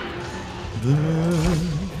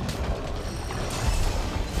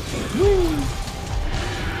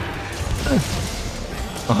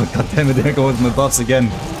 Oh god damn it, there goes my buffs again.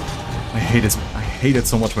 I hate it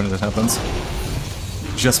so much when it happens.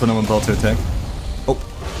 Just when I'm about to attack. Oh.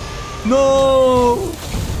 No!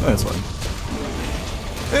 Oh, it's fine.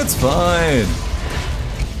 It's fine.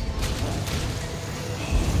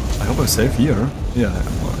 I hope I'm safe here. Yeah, I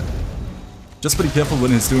am. Alright. Just be careful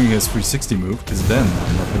when he's doing his 360 move, because then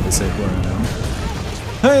I'm not gonna be safe where I am.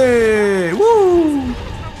 Hey! Woo!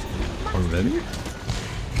 Already?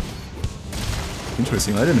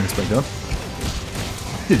 Interesting, I didn't expect that.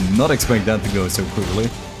 Did not expect that to go so quickly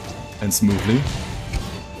and smoothly.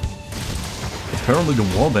 Apparently the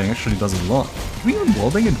wallbang actually does a lot. Did we even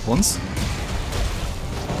wallbang it once?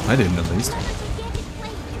 I didn't at least.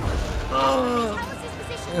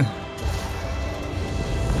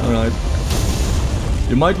 Alright.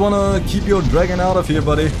 You might wanna keep your dragon out of here,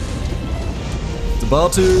 buddy. It's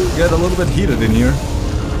about to get a little bit heated in here.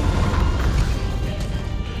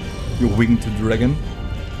 Your winged dragon.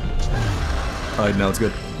 Alright, now it's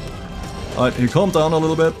good. Alright, you calm down a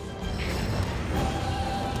little bit.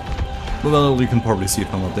 Well, you can probably see it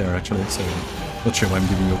from up there actually, so not sure why I'm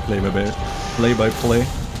giving you a play-by-play.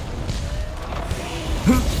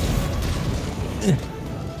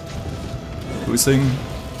 Boosting.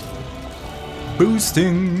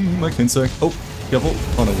 Boosting my Kinsec. Oh, careful.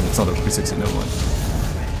 Oh no, it's not a 360, never mind.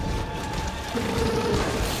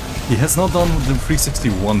 He has not done the 360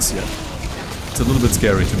 once yet. It's a little bit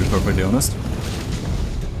scary to be perfectly honest.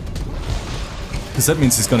 Because that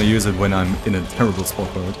means he's gonna use it when I'm in a terrible spot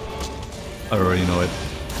for it. I already know it.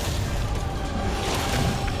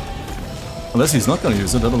 Unless he's not gonna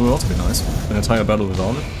use it, that would also be nice. An entire battle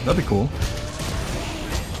without it. That'd be cool.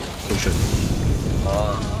 Oh shit.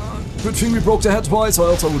 Good thing we broke the head twice, or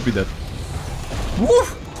else I would be dead.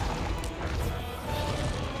 Woof!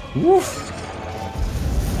 Woof!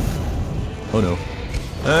 Oh no.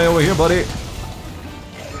 Hey, over here, buddy.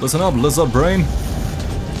 Listen up, lizard brain.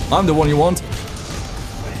 I'm the one you want.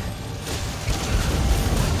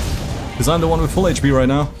 Because I'm the one with full HP right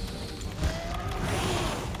now.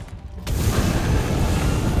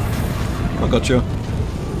 I gotcha.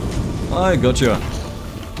 I gotcha.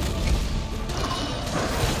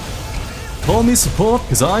 Call me support,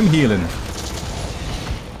 because I'm healing.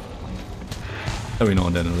 Every now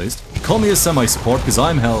and then, at least. Call me a semi-support, because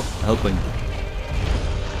I'm helping.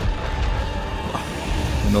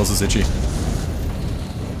 My nose is itchy.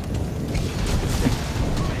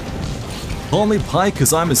 Call me Pike,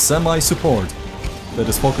 because I'm a semi-support that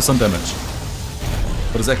is focused on damage.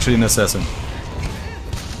 But is actually an assassin.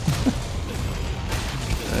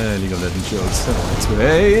 League of Legends jokes. That's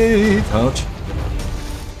great. Ouch.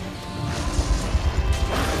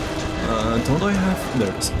 Don't I have... There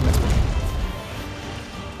it is. Next one.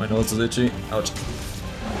 My nose is itchy. Ouch.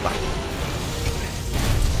 Ah.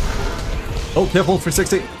 Oh, careful.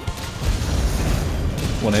 360.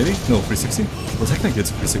 180? No, 360. Well, technically it's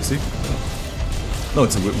a 360. No,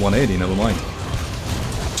 it's a 180. Never mind.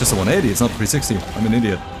 Just a 180. It's not 360. I'm an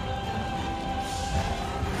idiot.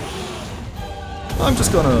 I'm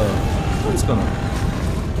just gonna...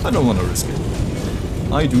 I don't want to risk it.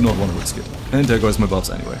 I do not want to risk it. And there goes my buffs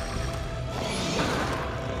anyway.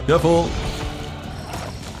 Careful!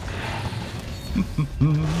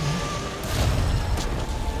 Come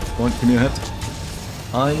on, give me your head.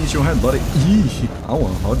 I need your head, buddy. Eee! Ow,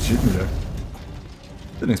 how did you hit me there?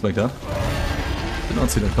 Didn't expect that. Did not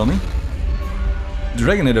see that coming.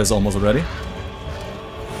 Dragonator is almost ready.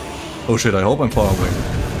 Oh shit, I hope I'm far away.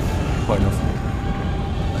 Far enough.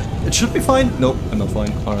 It should be fine. Nope, I'm not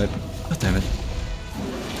fine. Alright. God damn it.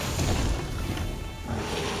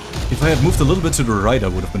 If I had moved a little bit to the right, I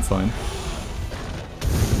would have been fine.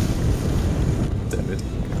 Damn it.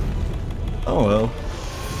 Oh well.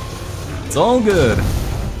 It's all good.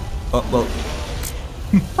 Oh, well.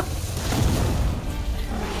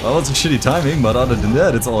 Well, it's a shitty timing, but other than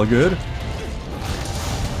that, it's all good.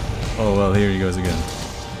 Oh well, here he goes again.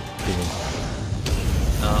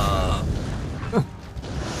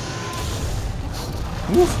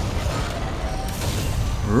 Woof.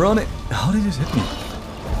 Run it. How did it hit me?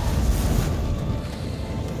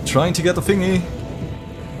 Trying to get the thingy.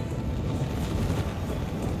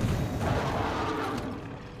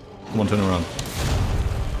 Come on, turn around.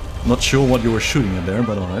 Not sure what you were shooting at there,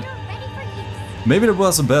 but alright. Maybe that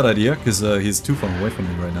was a bad idea, because he's too far away from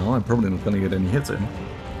me right now. I'm probably not gonna get any hits in.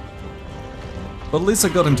 But at least I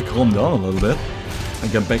got him to calm down a little bit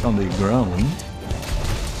and get back on the ground.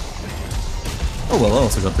 Oh well, I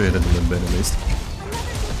also got to hit it a little bit at least.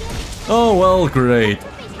 Oh well, great.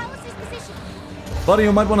 Buddy,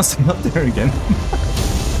 you might want to stand up there again.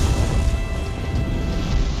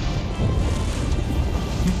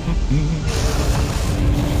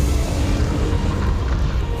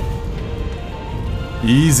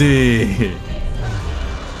 Easy.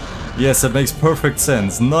 Yes, that makes perfect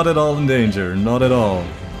sense. Not at all in danger. Not at all.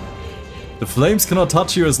 The flames cannot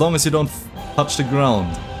touch you as long as you don't touch the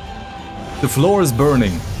ground. The floor is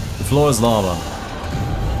burning. The floor is lava.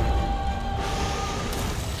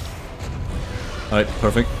 Alright,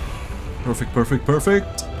 perfect. Perfect, perfect,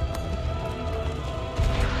 perfect.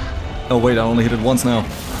 Oh wait, I only hit it once now.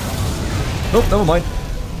 Nope, never mind.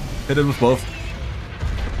 Hit it with both.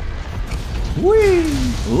 Whee!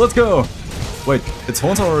 Let's go! Wait, its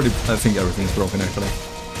horns are already... I think everything's broken actually.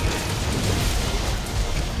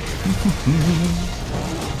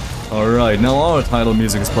 Alright, now our title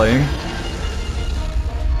music is playing.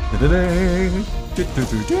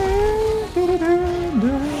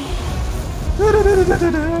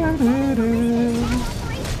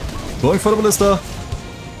 Going for the ballista.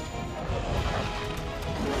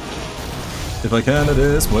 If I can, it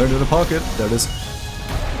is. Where to the pocket? There it is.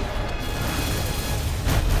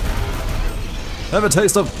 Have a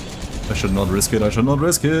taste of... I should not risk it, I should not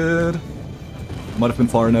risk it. Might have been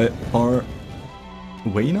far away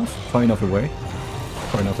enough? Far enough away.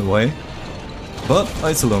 Far enough away. But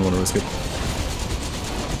I still don't want to risk it.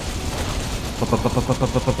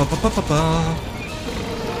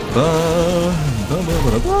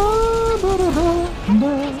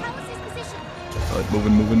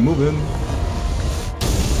 Alright, moving.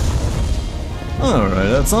 Alright,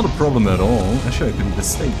 that's not a problem at all. Actually, I could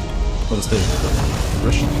just stay. Not a stay.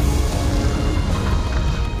 Rush.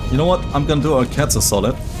 You know what? I'm gonna do our cats a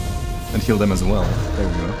solid and heal them as well. There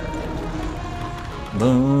we go.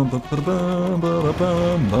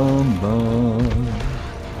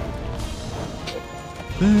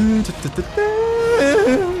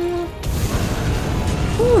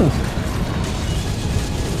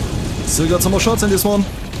 Still got some more shots in this one.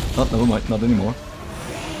 Oh, never mind, not anymore.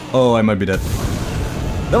 Oh, I might be dead.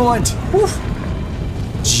 Never mind. Woof.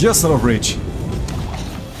 Just out of reach.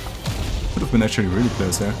 Could have been actually really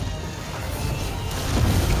close there.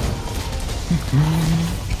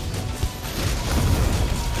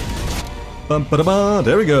 Bum, ba, da, ba.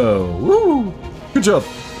 There we go. Woo! Good job.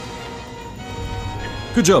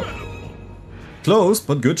 Good job. Close,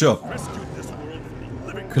 but good job.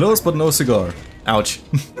 Close, but no cigar. Ouch.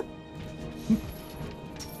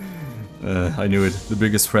 I knew it. The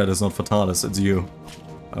biggest threat is not Fatalis, it's you.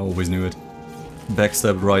 I always knew it.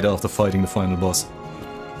 Backstabbed right after fighting the final boss.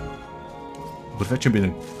 Would have actually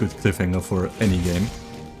been a good cliffhanger for any game.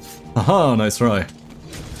 Haha, nice try.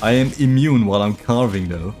 I am immune while I'm carving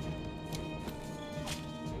though.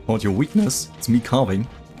 What your weakness? It's me carving.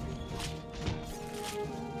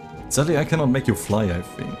 Sadly, I cannot make you fly, I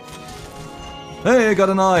think. Hey, I got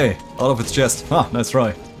an eye out of its chest. Ah, nice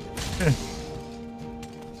try.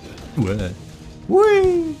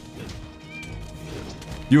 Whee!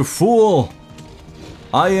 You fool!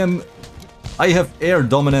 I have air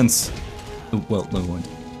dominance. Oh, well, never mind.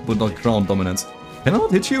 But not ground dominance. Can I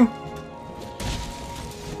not hit you?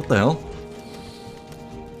 What the hell?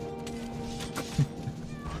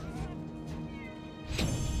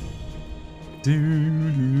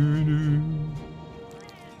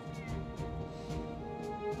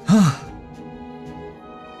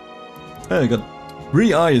 Hey, I got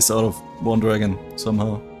 3 eyes out of 1 dragon,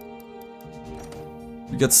 somehow.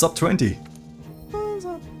 We get sub 20.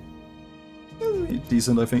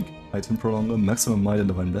 Decent, I think. Item prolonger, maximum might and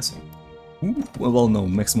divine blessing. Ooh, well, no,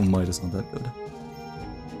 maximum might is not that good.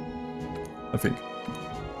 I think.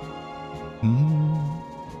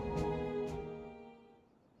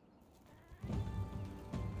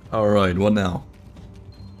 Alright, what now?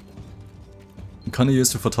 I'm kinda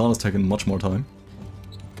used to Fatalis taking much more time.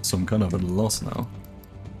 So I'm kind of at a loss now.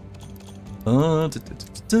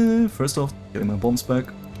 First off, getting my bombs back.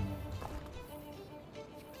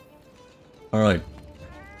 Alright.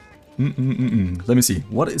 Let me see.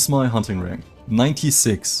 What is my hunting rank?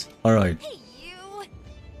 96. Alright. Hey, you!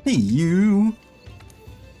 Hey, you!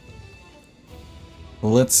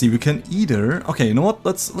 Let's see, we can either... Okay, you know what?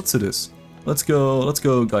 Let's do this. Let's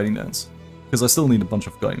go Guiding Lance. Because I still need a bunch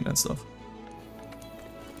of Guiding Lance stuff.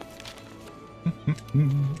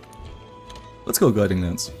 Let's go Guiding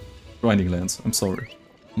Lance. Grinding Lance, I'm sorry.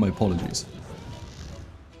 My apologies.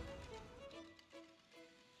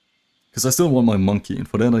 Because I still want my monkey, and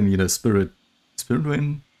for that I need a spirit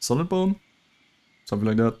vein, solid bone? Something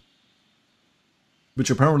like that. Which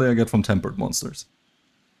apparently I get from tempered monsters.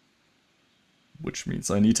 Which means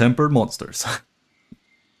I need tempered monsters.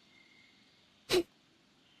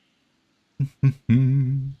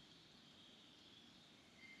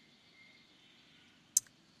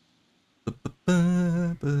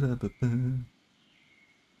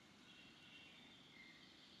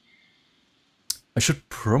 I should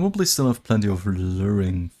probably still have plenty of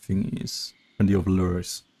luring thingies. Plenty of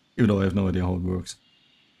lures. Even though I have no idea how it works.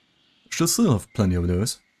 Should still have plenty of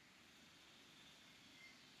those.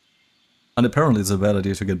 And apparently it's a bad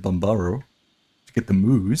idea to get Bombaro. To get the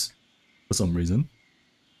moose. For some reason.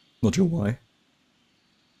 Not sure why.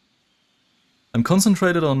 I'm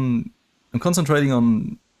concentrating on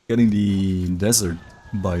getting the desert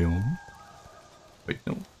biome. Wait,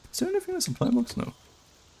 no. Is there anything in the supply box? No.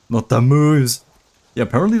 Not the moose! Yeah,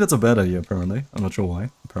 apparently that's a bad idea, apparently. I'm not sure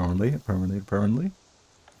why. Apparently.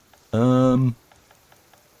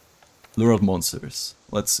 Lure out monsters.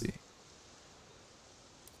 Let's see.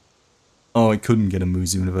 Oh, I couldn't get a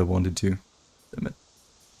moose even if I wanted to. Damn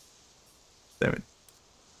it.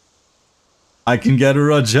 I can get a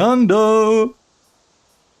Rajang though!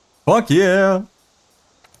 Fuck yeah!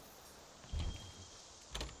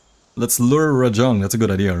 Let's lure Rajang, that's a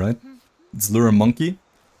good idea, right? Let's lure a monkey.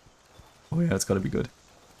 Oh yeah, it's gotta be good.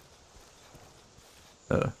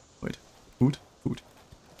 Wait. Food.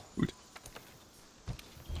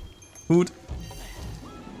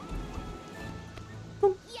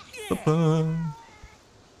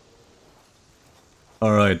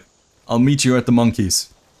 Alright, I'll meet you at the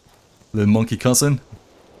monkeys. Little monkey cousin,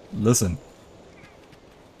 listen.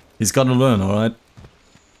 He's gotta learn, alright?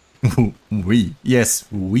 Yes,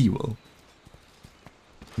 we will.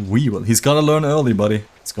 He's gotta learn early, buddy.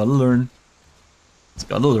 He's gotta learn. He's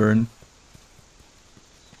gotta learn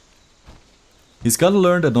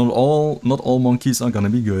that not all monkeys are gonna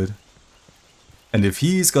be good. And if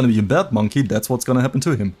he's gonna be a bad monkey, that's what's gonna happen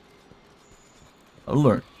to him. I'll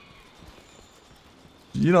learn.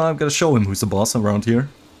 You know, I've gotta show him who's the boss around here.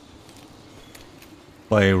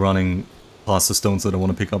 By running past the stones that I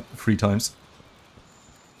want to pick up 3 times.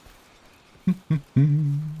 Didn't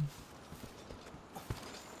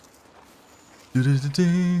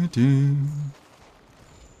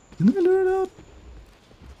I lure it out?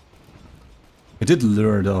 I did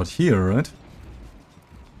lure it out here, right?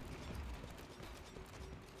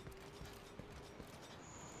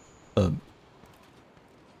 Huh?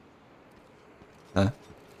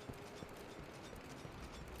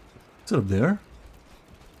 Is it up there?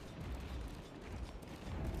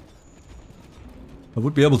 I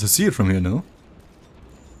would be able to see it from here, no?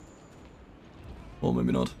 Well,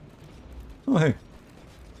 maybe not. Oh, hey.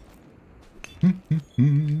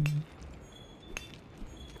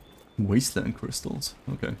 Wasteland crystals.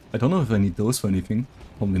 Okay. I don't know if I need those for anything.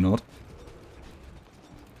 Probably not.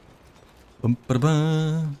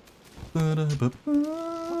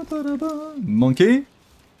 Monkey?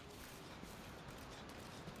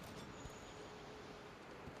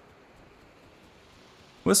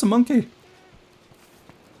 Where's the monkey?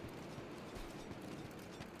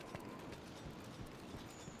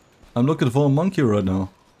 I'm looking for a monkey right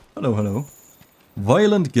now. Hello, hello.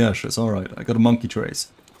 Violent gashes. Alright, I got a monkey trace.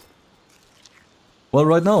 Well,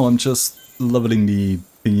 right now I'm just leveling the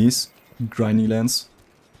thingies, grindy lands.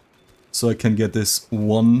 So I can get this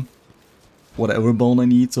one whatever bone I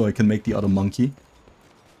need so I can make the other monkey.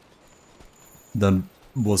 That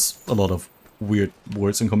was a lot of weird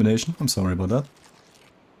words in combination. I'm sorry about that.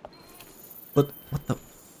 But what the...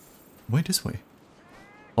 Wait, this way.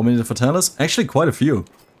 How many Fatalis? Actually quite a few.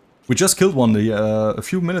 We just killed one a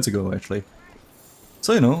few minutes ago, actually.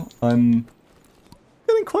 So, you know, I'm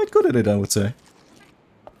getting quite good at it, I would say.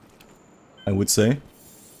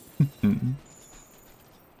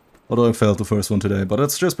 Although I failed the first one today, but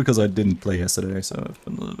that's just because I didn't play yesterday, so I've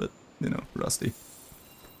been a little bit, you know, rusty.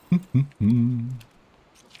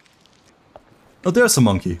 Oh, there's a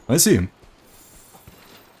monkey. I see him.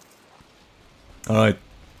 Alright.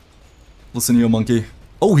 Listen here, monkey.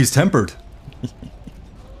 Oh, he's tempered.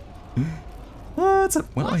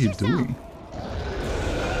 What are you doing?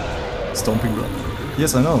 Stomping ground.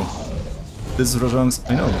 Yes, I know. This is Rajang's...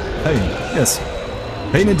 I know. Pain. Yes.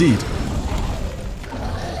 Pain indeed.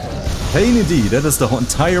 Pain indeed. That is the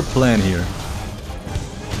entire plan here.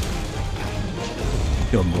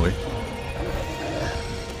 Young boy.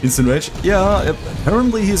 Instant rage? Yeah,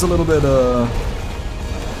 apparently he's a little bit,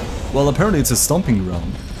 well, apparently it's a stomping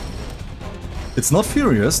ground. It's not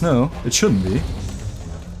furious, no. It shouldn't be.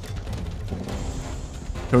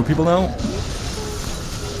 Kill people now?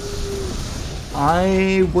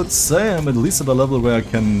 I would say I'm at least at a level where I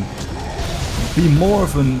can be more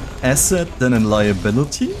of an asset than a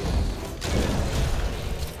liability.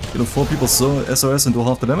 You know, 4 people SOS and do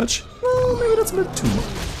half the damage? Well, maybe that's a bit too much.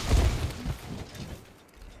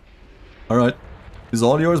 Alright. It's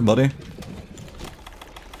all yours, buddy.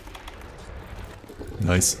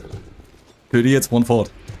 Nice. 2 idiots, 1 fought.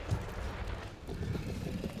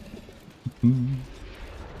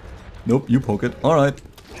 Nope, you poke it. Alright.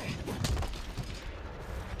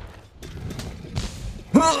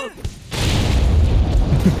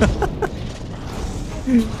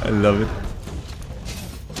 I love it.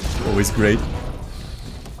 Always great.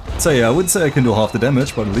 So yeah, I wouldn't say I can do half the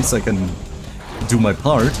damage, but at least I can do my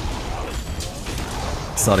part.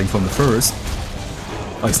 Starting from the first.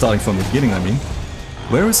 Like, starting from the beginning, I mean.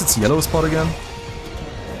 Where is its yellow spot again?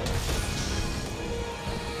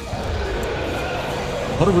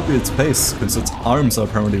 I thought it would be its face, because its arms are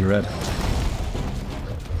apparently red.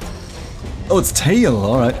 Oh, it's tail,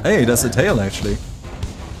 alright. Hey, that's a tail, actually.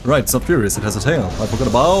 Right, it's not furious, it has a tail. I forgot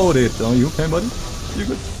about it. Oh, you okay, buddy? You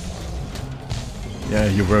good? Yeah,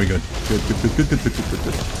 you're very good. Good.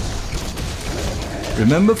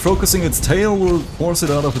 Remember, focusing its tail will force it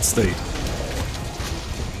out of its state.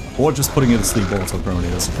 Or just putting it to sleep also, apparently,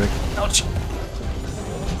 that's the trick. Ouch!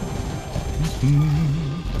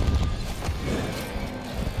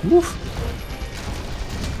 Woof!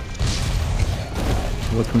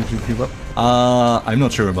 What can you keep up? I'm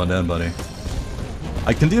not sure about that, buddy.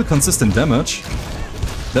 I can deal consistent damage.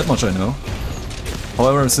 That much I know.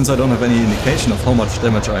 However, since I don't have any indication of how much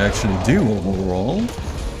damage I actually do overall,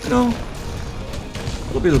 you know,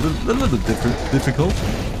 it'll be a little bit difficult.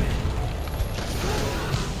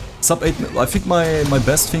 Sub 8, I think my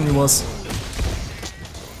best thing was...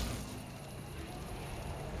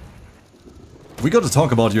 We got to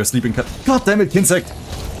talk about your sleeping cat. God damn it, Kinsect!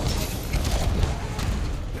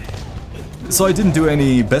 So I didn't do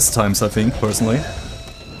any best times, I think, personally.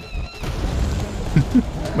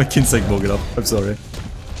 My Kinsect woke it up, I'm sorry.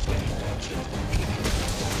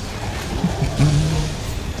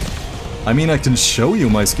 I mean, I can show you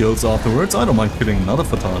my skills afterwards, I don't mind killing another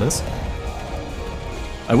Fatalis.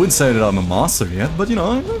 I wouldn't say that I'm a master yet, but you know,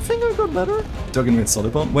 I think I got better. Talking with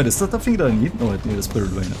Solid Bone. Wait, is that the thing that I need? No, I need a Spirit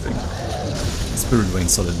Vein, I think. Spirit Vein,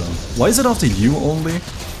 Solid Bone. Why is it after you only?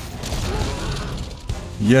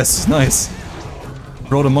 Yes, nice.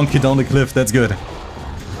 Throw the monkey down the cliff, that's good.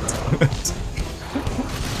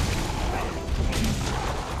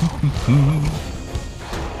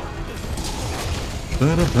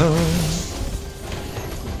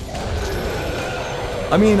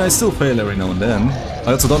 I mean, I still fail every now and then.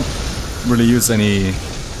 I also don't really use any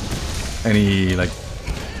like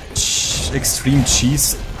extreme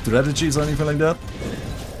cheese strategies or anything like that.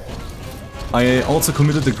 I also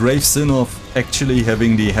committed the grave sin of actually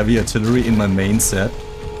having the heavy artillery in my main set,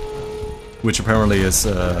 which apparently is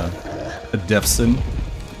a death sin.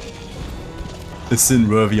 A sin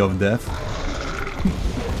worthy of death.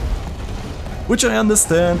 Which I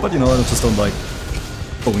understand, but you know, I just don't like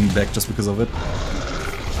going back just because of it.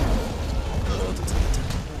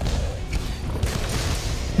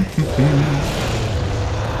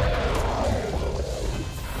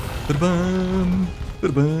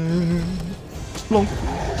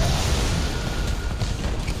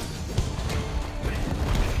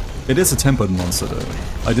 It is a tempered monster though.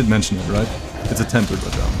 I did mention it, right? It's a tempered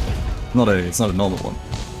Rajam. It's not a normal one.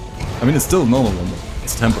 I mean, it's still a normal one, but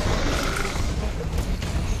it's tempered.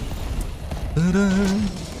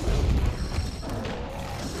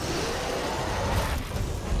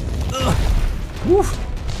 Woof.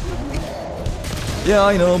 Yeah,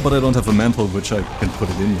 I know, but I don't have a mantle which I can put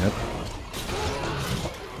it in yet.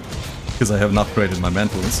 Because I haven't upgraded my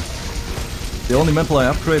mantles. The only mantle I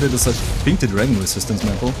upgraded is, I think, the Dragon Resistance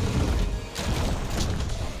mantle.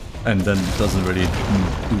 And then it doesn't really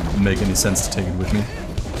make any sense to take it with me.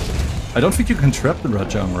 I don't think you can trap the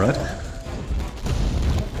Rajang, right?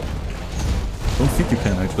 Don't think you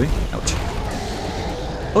can, actually. Ouch.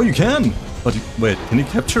 Oh, you can! But wait, can you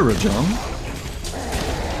capture Rajang?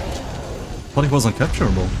 Thought he was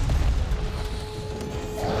uncapturable.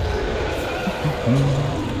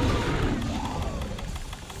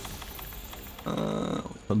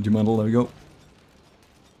 Mantle, there we go.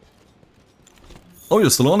 Oh, you're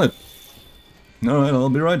still on it. Alright, I'll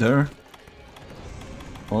be right there.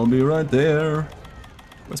 I'll be right there.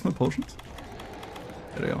 Where's my potions?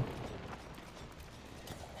 There they go.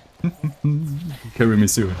 Carry me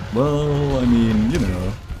soon. Well, I mean, you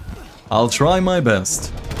know. I'll try my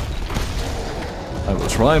best. I will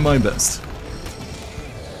try my best.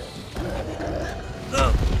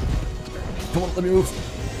 Come on, let me move.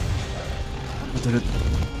 I did it.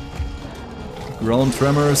 Ground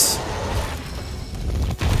tremors.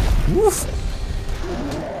 Woof!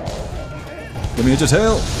 Let me hit your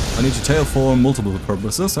tail. I need your tail for multiple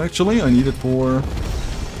purposes, actually. I need it for...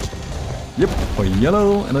 Yep, for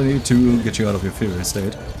yellow, and I need to get you out of your fear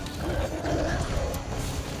state.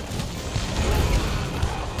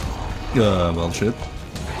 Well, shit.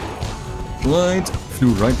 Right,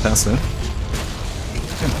 flew right past it.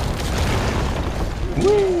 Yeah.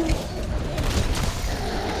 Woo!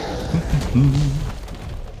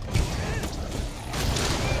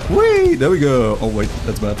 Whee! There we go! Oh wait,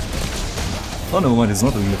 that's bad. Oh, never mind, he's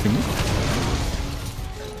not doing anything.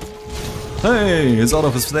 Hey! He's out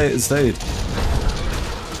of his state.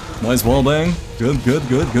 Nice wallbang. Good, good,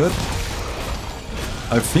 good, good.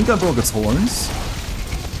 I think I broke its horns.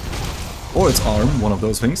 Or its arm, one of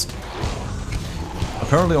those things.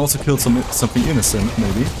 Apparently also killed something innocent,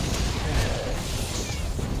 maybe.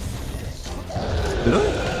 Did I?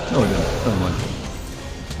 No, I didn't. Never mind.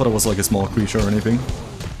 Thought it was like a small creature or anything.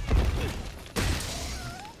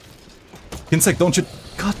 Kinsect, don't you...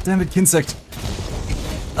 God damn it, Kinsect!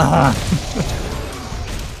 Ah!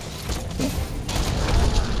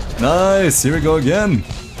 Nice! Here we go again!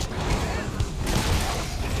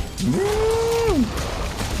 Woo!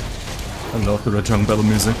 I love the Rajang battle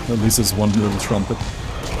music. At least it's one little trumpet.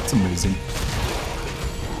 It's amazing.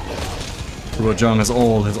 Rajang has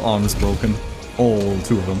all his arms broken. All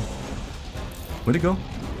two of them. Where'd he go?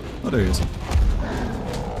 Oh, there he is.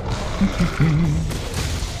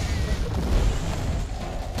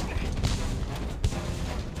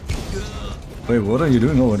 Wait, what are you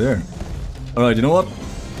doing over there? Alright, you know what?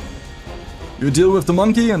 You deal with the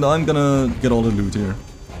monkey and I'm gonna get all the loot here.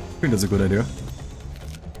 I think that's a good idea.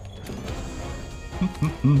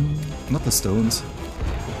 Not the stones.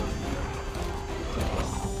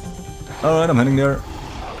 Alright, I'm heading there.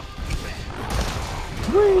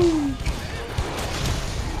 Whee!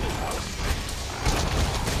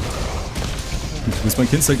 Boost my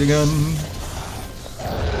Kinsect again.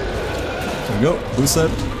 There we go, boost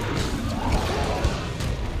that.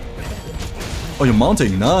 Oh, you're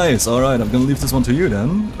mounting, nice! Alright, I'm gonna leave this one to you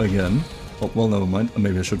then, again. Oh, well, never mind.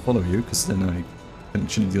 Maybe I should follow you, because then I can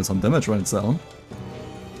actually deal some damage when it's down.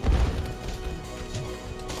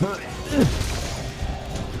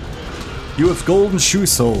 You have golden shoe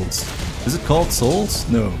soles. Is it called soles?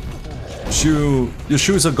 No. Your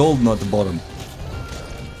shoes are golden at the bottom.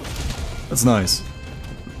 That's nice.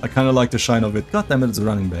 I kind of like the shine of it. God damn it, it's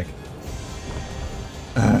running back.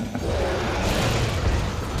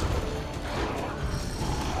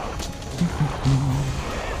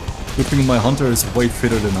 Good thing my hunter is way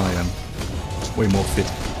fitter than I am. Way more fit.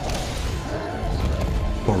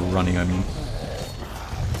 For running, I mean.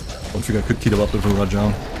 Don't think I could keep up with a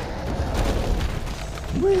Rajan.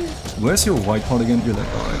 Where's your white part again? You're like,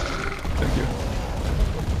 alright. Thank you.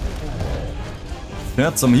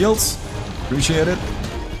 Got some heals. Appreciate it.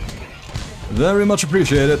 Very much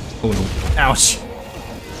appreciate it. Oh no. Ouch.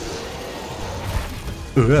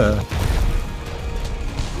 Ugh.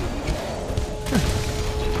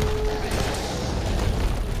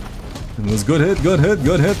 It was good hit, good hit,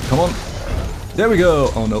 good hit. Come on. There we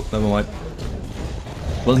go. Oh no, never mind.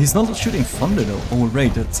 Well, he's not shooting thunder though. Oh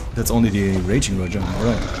right, that's only the raging Rajan.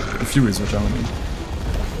 Alright. The furious Rajan, I mean.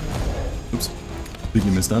 Oops.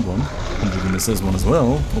 Completely missed that one. Completely missed this one as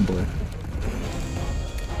well. Oh boy.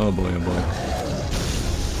 Oh boy, oh boy.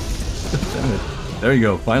 Damn it. There you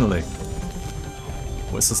go, finally.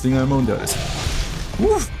 Where's the sting ammo? There it is.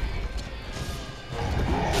 Woof!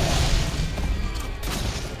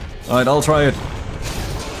 Alright, I'll try it.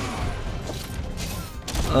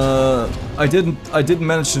 I didn't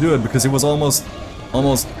manage to do it because he was almost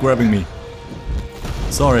grabbing me.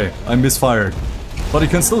 Sorry, I misfired. But he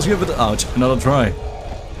can still give it out. Another try.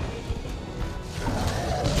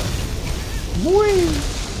 Whee!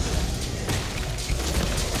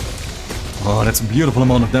 Oh, that's a beautiful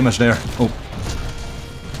amount of damage there. Oh.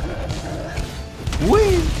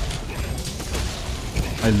 Whee!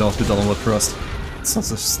 I love the downward thrust. It's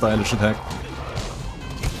such a stylish attack.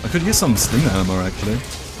 I could use some sling hammer actually.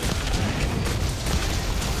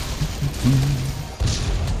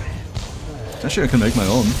 Actually, I can make my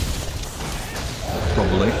own.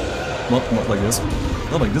 Probably. Not like this.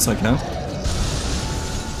 Not like this I can't.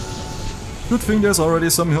 Good thing there's already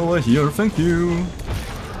some healer here, thank you.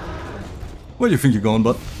 Where do you think you're going,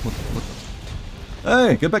 bud? What?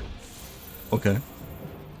 Hey, get back! Okay.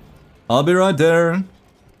 I'll be right there.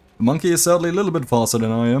 The monkey is sadly a little bit faster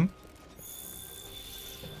than I am.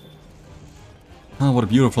 Ah, what a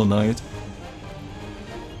beautiful night.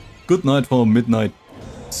 Good night for a midnight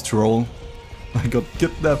stroll. I got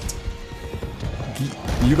kidnapped.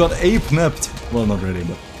 You got ape-napped. Well, not really,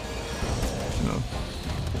 but... You know.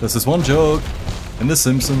 There's this one joke in The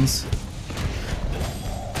Simpsons.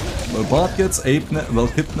 Well, Bart gets ape-napped... Well,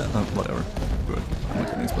 kidnapped... whatever. Good. I'm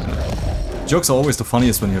not gonna explain that. Jokes are always the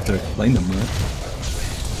funniest when you have to explain them, right?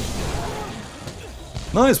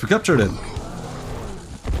 Nice, we captured it.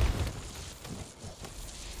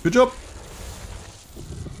 Good job.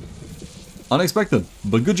 Unexpected,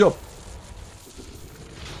 but good job.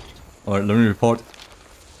 Alright, let me report.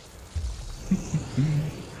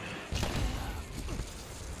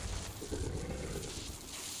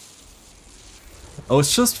 I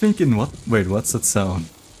was just thinking, what? Wait, what's that sound?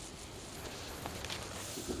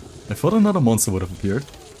 I thought another monster would have appeared.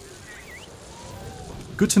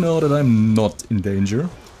 Good to know that I'm not in danger.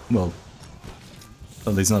 Well,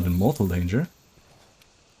 at least not in mortal danger.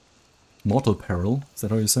 Mortal peril, is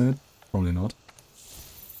that how you say it? Probably not.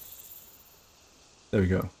 There we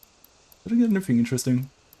go. Did I get anything interesting?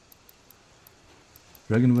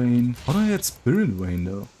 Dragon Vein. How do I get Spirit Vein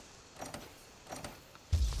though?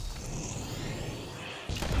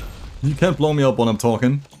 You can't blow me up when I'm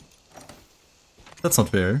talking. That's not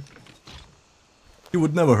fair. You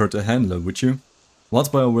would never hurt a handler, would you? What's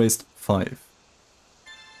by waste 5?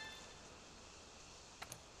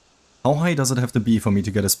 How high does it have to be for me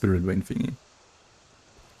to get a Spirit Vein thingy?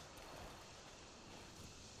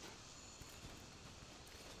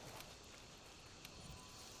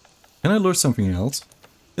 Can I lure something else?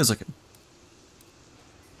 Yes, I can.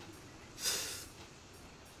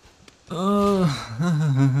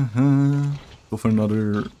 Go for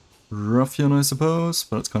another Ruffian, I suppose,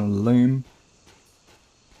 but it's kind of lame.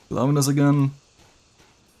 Lavinus again.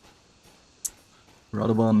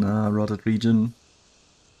 Radoban, nah, Rotted Region.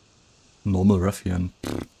 Normal Ruffian.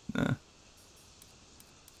 Nah.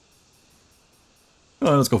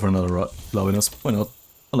 Alright, let's go for another Lavinus. Why not?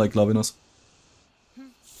 I like Lavinus.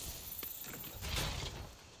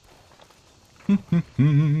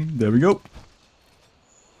 There we go.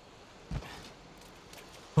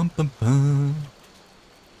 Bum, bum, bum.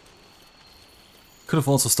 Could have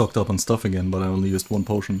also stocked up on stuff again, but I only used one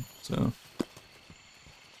potion, so...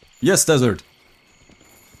 Yes, desert.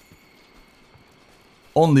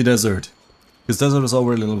 Only desert. Because desert is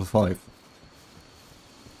already level 5.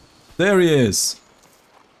 There he is.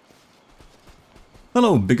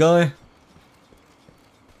 Hello, big guy.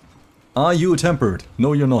 Are you tempered?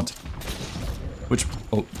 No, you're not. Which...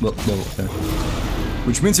 Oh, well, okay.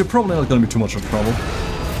 Which means you're probably not gonna be too much of trouble.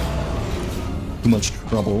 Too much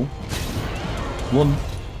trouble. 1,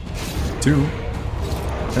 2,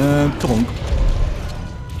 and come on.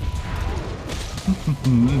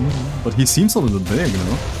 But he seems a little big, you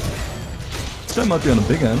know? This guy might be on the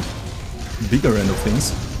big end. Bigger end of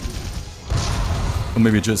things. Or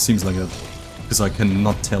maybe it just seems like that. Because I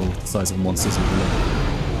cannot tell the size of monsters in real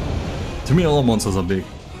life. To me, all monsters are big.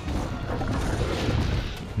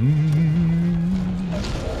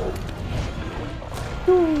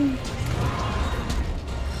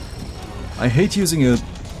 I hate using a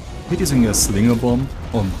slinger bomb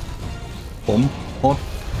on bomb pot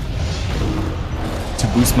to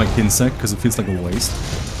boost my Kinsec because it feels like a waste.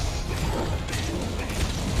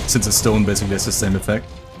 Since a stone basically has the same effect.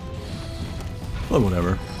 But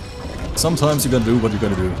whatever. Sometimes you gotta do what you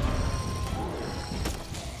gotta do.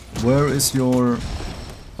 Where is your...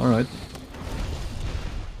 Alright.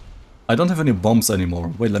 I don't have any bombs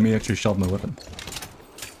anymore. Wait, let me actually sharpen my weapon.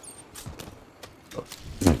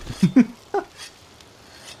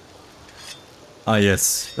 Ah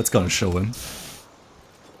yes, that's gonna show him.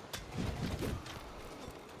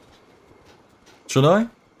 Should I?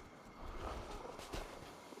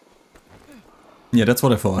 Yeah, that's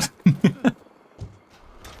what I thought.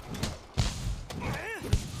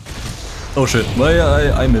 Oh shit,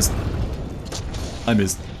 well, I missed. I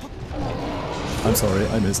missed. I'm sorry,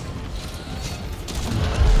 I missed.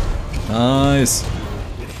 Nice.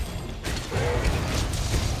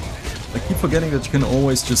 I keep forgetting that you can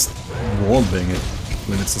always just wallbang it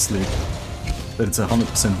when it's asleep. That it's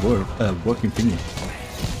 100% working thingy.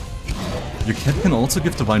 Your cat can also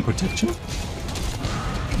give divine protection?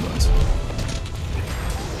 Nice.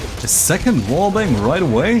 A second wallbang right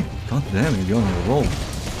away? God damn it, you're on a roll.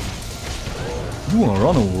 You are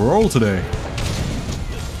on a roll today.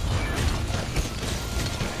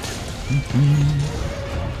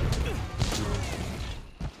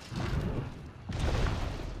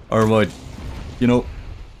 Alright, you know,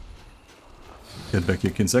 get back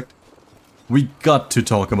here, Kinsect. We got to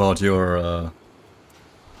talk about your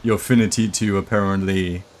affinity to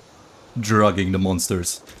apparently drugging the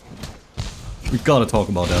monsters. We gotta talk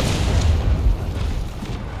about that.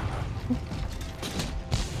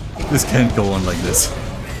 This can't go on like this.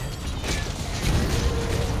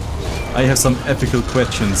 I have some ethical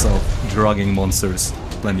questions of drugging monsters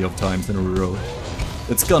plenty of times in a row.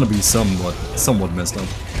 It's gonna be somewhat messed up.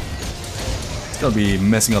 It's gonna be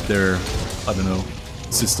messing up their, I don't know,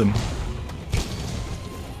 system.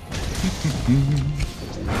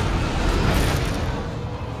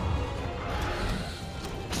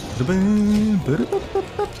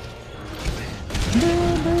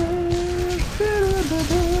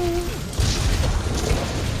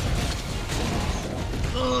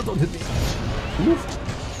 Oh, don't hit me. Oof.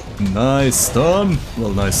 Nice stun.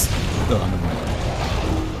 Well, nice. Oh, never mind.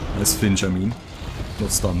 Nice flinch, I mean.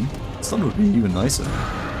 Not stun. Stun would be even nicer.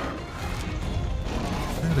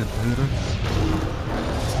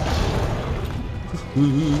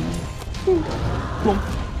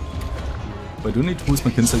 I do need to boost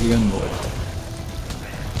my Kinsec again. No.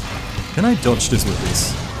 Can I dodge this with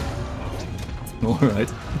this?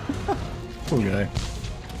 Alright. Poor guy.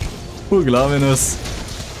 Poor Glavinus.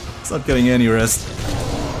 It's not getting any rest.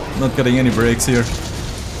 Not getting any breaks here.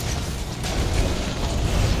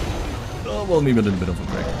 Oh, well, maybe a little bit of a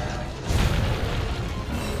break.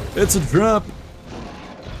 It's a trap!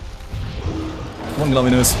 Come on,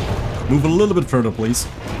 Glavinus. Move a little bit further, please.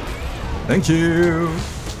 Thank you!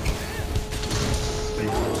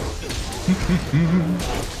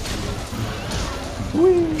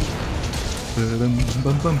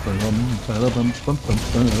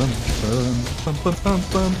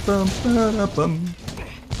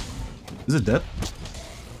 Is it dead?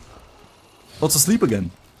 Oh, it's asleep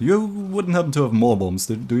again. You wouldn't happen to have more bombs,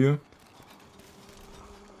 do you?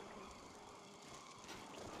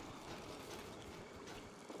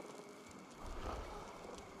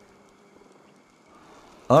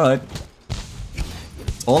 Alright.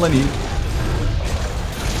 All I need.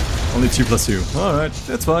 Only 2 plus 2. Alright,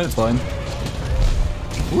 it's fine, it's fine.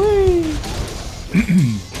 Whee!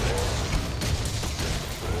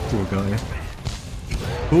 Poor guy.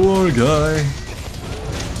 Poor guy.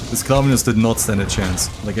 This Clavinus did not stand a chance,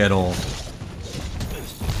 like at all.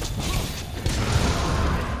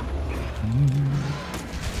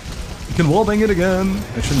 You can wallbang it again.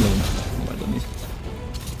 Actually, no. Why let me?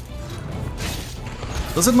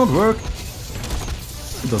 Does it not work?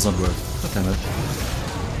 It does not work. God damn it.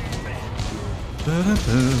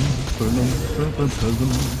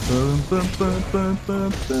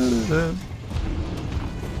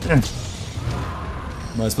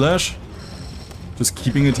 Nice flash. Just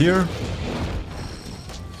keeping it here.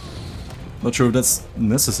 Not sure if that's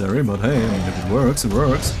necessary, but hey, I mean, if it works, it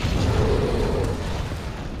works.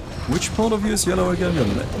 Which part of you is yellow again? Your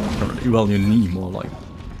well, your knee, more like.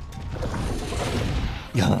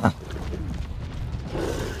 Yeah.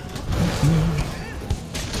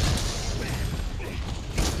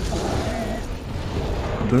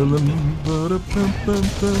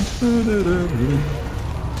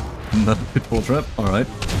 Not a pitfall trap, alright.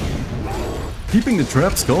 Keeping the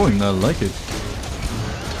traps going, I like it.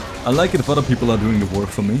 I like it if other people are doing the work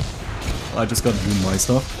for me. I just gotta do my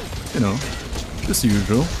stuff, you know, just the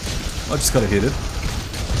usual. I just gotta hit it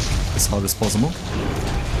as hard as possible.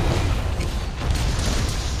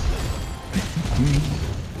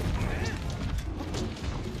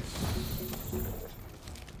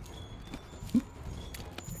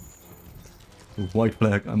 White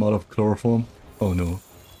flag, I'm out of chloroform. Oh no.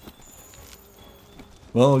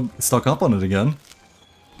 Well, stock up on it again.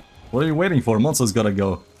 What are you waiting for? Monster's gotta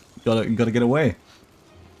go. Gotta get away.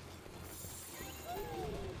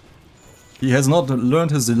 He has not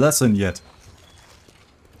learned his lesson yet.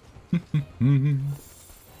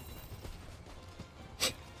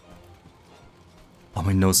 Oh,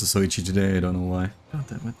 my nose is so itchy today, I don't know why. God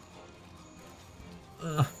damn it.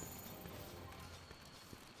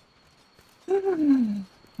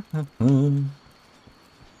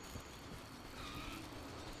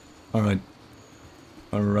 Alright.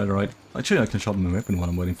 Alright. Actually, I can sharpen my weapon while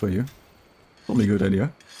I'm waiting for you. Probably a good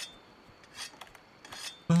idea.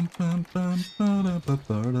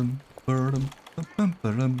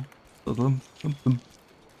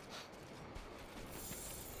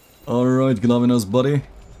 Alright, Glavinos buddy.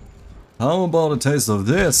 How about a taste of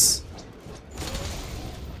this?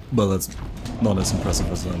 Well, that's not as impressive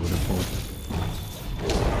as I would have thought.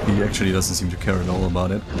 He actually doesn't seem to care at all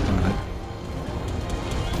about it. Alright.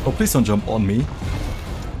 Oh, please don't jump on me.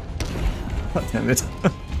 God damn it.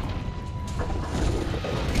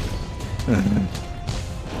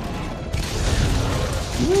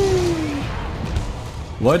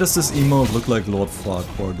 Why does this emote look like Lord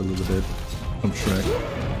Farquaad a little bit from Shrek?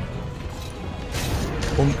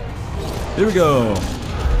 Boom. Here we go!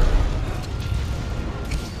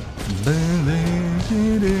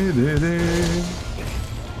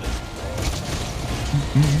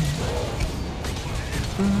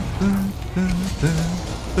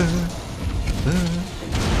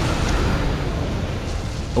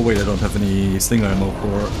 Oh wait, I don't have any stinger ammo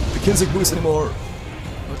for the Kinsick boost anymore.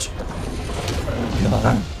 What?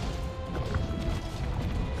 God.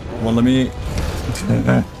 Come on, let me...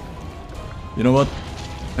 You know what?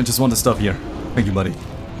 I just want the stuff here. Thank you, buddy.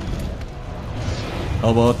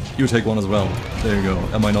 How about you take one as well? There you go.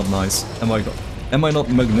 Am I not nice? Am I not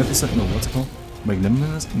magnificent? No, what's it called?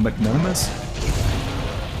 Magnanimous? Magnanimous?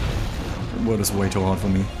 The word is way too hard for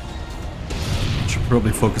me. Should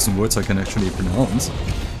probably focus on words I can actually pronounce.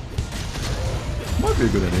 Might be a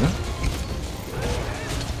good idea.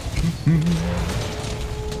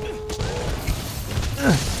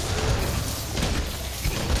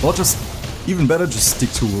 Or just, even better, just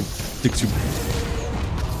stick to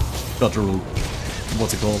guttural,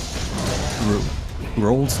 what's it called?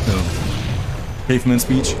 Rolls? No. Caveman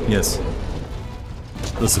speech? Yes.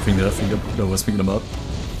 That's the thing that I was thinking about.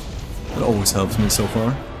 It always helps me so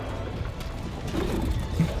far.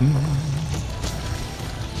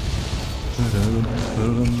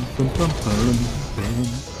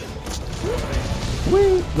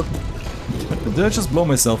 Wait, did I just blow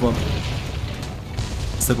myself up?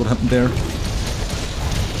 Is that what happened there?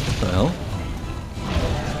 What the hell?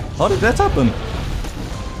 How did that happen?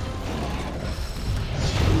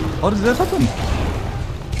 How did that happen?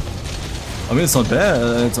 I mean, it's not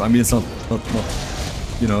bad. I mean, it's not,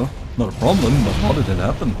 you know, not a problem, but how did that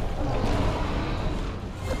happen?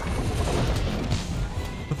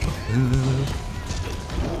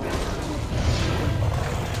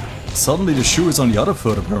 Suddenly the shoe is on the other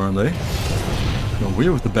foot, apparently. No,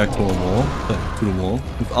 we're with the back to a wall. To the wall.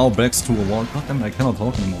 With our backs to a wall. God damn it, I cannot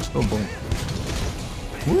talk anymore. Oh boy.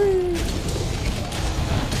 Whee!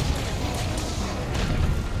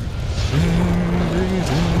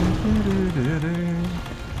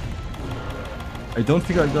 I don't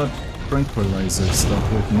think I got tranquilizer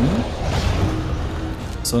stuff with me.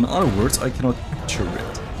 So in other words, I cannot capture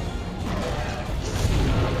it.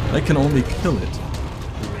 I can only kill it.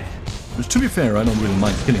 Which, to be fair, I don't really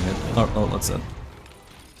mind killing it. Oh, that's it.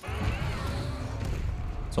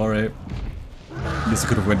 Sorry. I guess I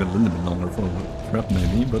could have waited a little bit longer for a trap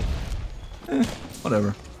maybe, but...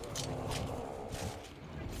 whatever.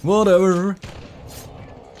 Whatever!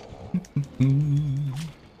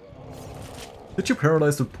 Did you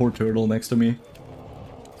paralyze the poor turtle next to me?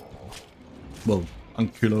 Well,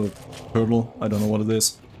 uncular turtle, I don't know what it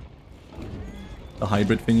is. The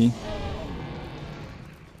hybrid thingy.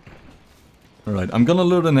 Alright, I'm gonna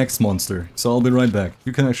lure the next monster, so I'll be right back.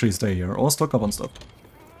 You can actually stay here, or stock up on stuff.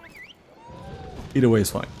 Either way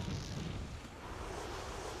is fine.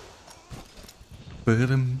 Wait,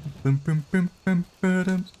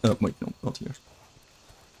 no, not here.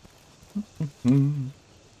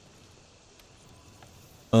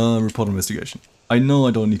 Report investigation. I know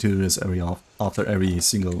I don't need to do this after every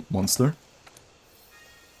single monster.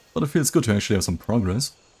 But it feels good to actually have some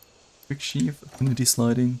progress. Quick sheath, affinity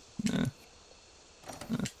sliding. Nah.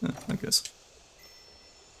 I guess.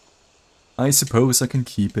 I suppose I can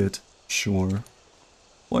keep it. Sure.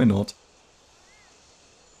 Why not?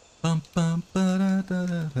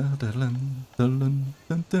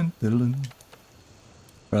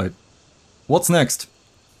 Right. What's next?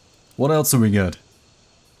 What else do we get?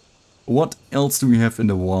 What else do we have in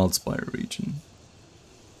the Wildspire region?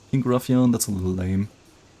 Pink Ruffian, that's a little lame.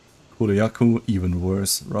 Kodayaku, even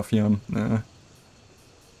worse. Ruffian, nah.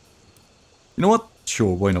 You know what?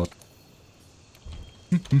 Sure, why not?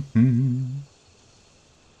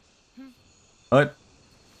 Alright.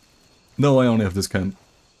 No, I only have this camp.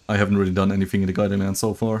 I haven't really done anything in the Guiding Land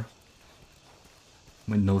so far.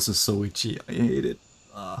 My nose is so itchy, I hate it.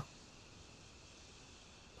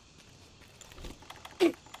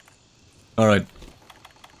 Alright.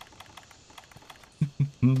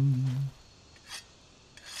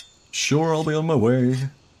 Sure, I'll be on my way.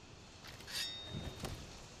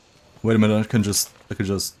 Wait a minute, I could just...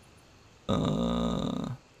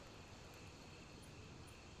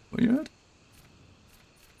 Where you at?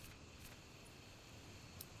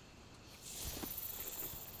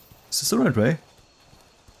 Is this the right way?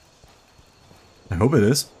 I hope it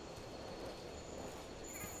is.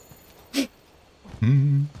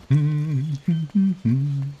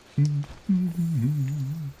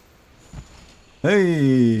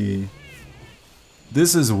 Hey!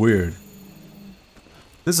 This is weird.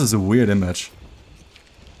 This is a weird image.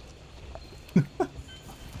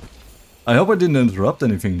 I hope I didn't interrupt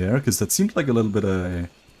anything there, because that seemed like a little bit of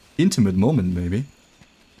intimate moment, maybe.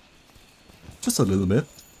 Just a little bit.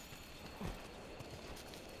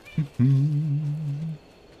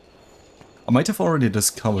 I might have already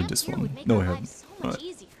discovered this one. No, I haven't. So much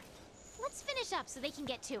easier. Let's finish up so they can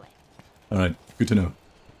get to it. Alright, good to know.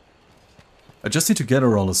 I just need to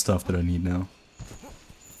gather all the stuff that I need now.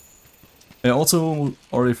 I also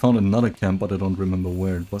already found another camp, but I don't remember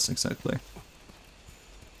where it was exactly.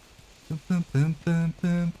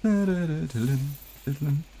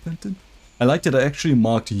 I like that I actually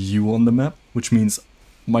marked you on the map, which means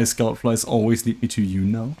my scout flies always lead me to you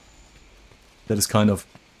now. That is kind of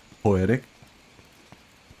poetic.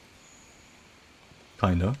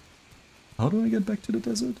 Kinda. How do I get back to the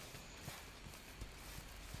desert?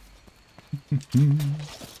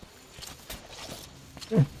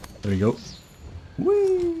 There we go.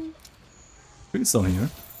 Whee! Who's on here?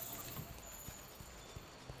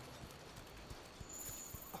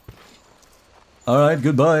 Alright,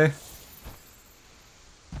 goodbye.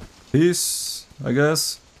 Peace, I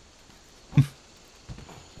guess.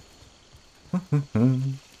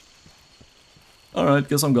 Alright,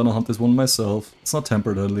 guess I'm gonna hunt this one myself. It's not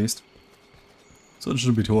tempered at least. So it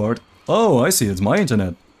shouldn't be too hard. Oh, I see, it's my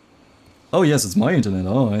internet. Oh yes, it's my internet.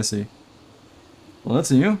 Oh, I see. Well,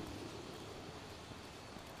 that's you.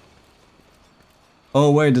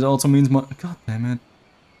 Oh wait, it also means my... God damn it.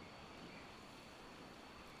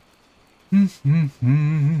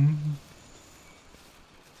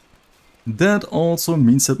 That also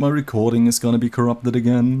means that my recording is gonna be corrupted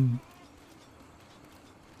again.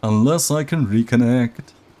 Unless I can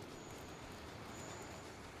reconnect.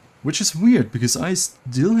 Which is weird, because I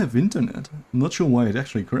still have internet. I'm not sure why it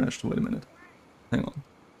actually crashed. Wait a minute. Hang on.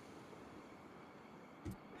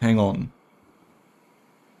 Hang on.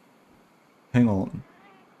 Hang on.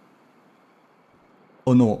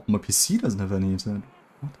 Oh no, my PC doesn't have any internet.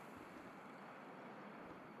 What?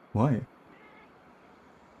 Why?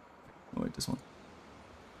 Oh wait, this one.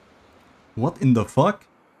 What in the fuck?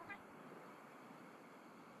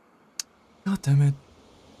 God damn it.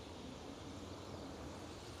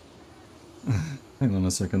 Hang on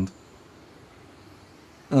a second.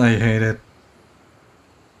 I hate it.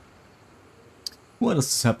 Why does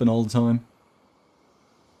this happen all the time?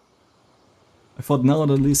 I thought now at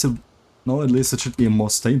least it should be more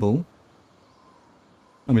stable.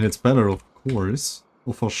 I mean, it's better, of course,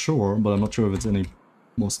 or for sure, but I'm not sure if it's any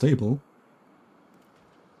more stable.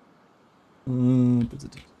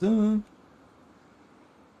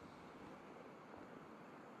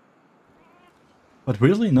 But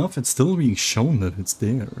weirdly enough, it's still being shown that it's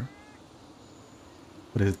there.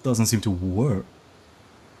 But it doesn't seem to work.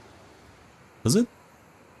 Does it?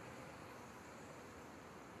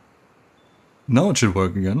 Now it should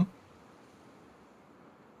work again.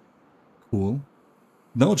 Cool.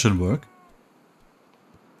 Now it should work.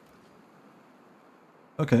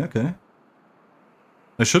 Okay, okay.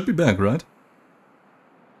 I should be back, right?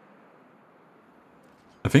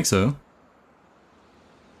 I think so.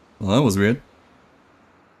 Well, that was weird.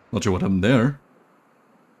 Not sure what happened there.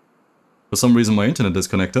 For some reason my internet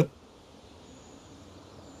disconnected.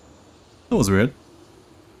 That was weird.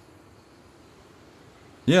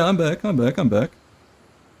 Yeah, I'm back, I'm back, I'm back.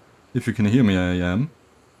 If you can hear me, I am.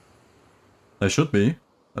 I should be,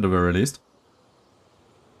 at the very least.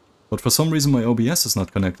 But for some reason my OBS is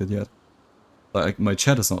not connected yet. Like, my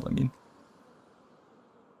chat is not, I mean.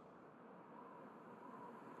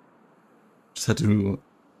 Just had to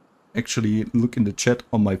actually look in the chat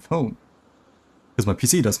on my phone. Because my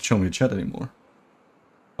PC doesn't show me a chat anymore.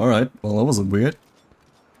 Alright, well that wasn't weird.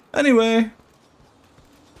 Anyway.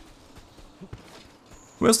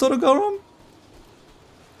 Where's Totogarum?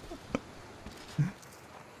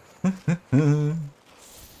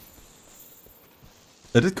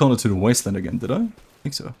 I did call it to the wasteland again, did I? I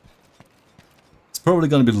think so. It's probably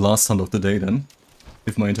gonna be the last hunt of the day then.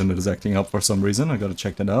 If my internet is acting up for some reason, I gotta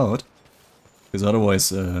check that out. Because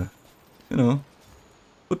otherwise, you know,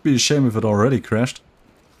 would be a shame if it already crashed.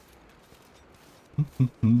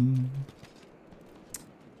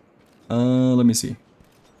 Let me see.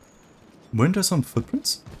 Weren't there some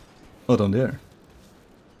footprints? Oh, down there.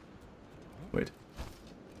 Wait.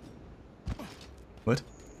 What?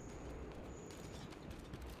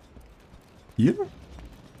 Here?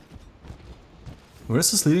 Where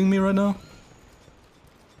is this leading me right now?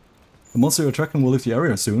 The monster you're tracking will leave the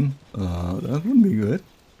area soon. That wouldn't be good.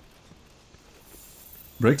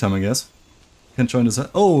 Break time, I guess. Can't join this.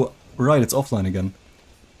 Oh, right, it's offline again.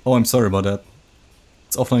 Oh, I'm sorry about that.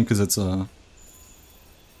 It's offline because it's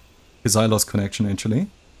because I lost connection actually.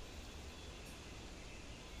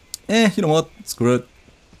 You know what? Screw it.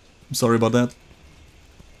 I'm sorry about that.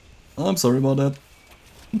 I'm sorry about that.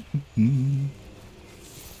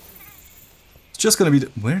 It's just gonna be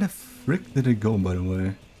where the frick did it go, by the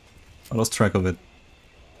way? I lost track of it.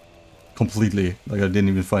 Completely. Like I didn't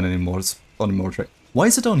even find any more track. Why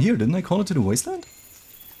is it down here? Didn't I call it to the wasteland?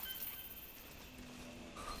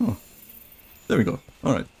 Huh. There we go.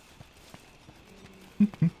 Alright.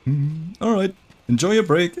 Alright. Enjoy your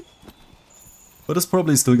break. But it's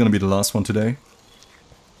probably still gonna be the last one today.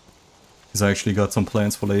 Because I actually got some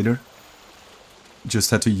plans for later. Just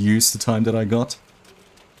had to use the time that I got.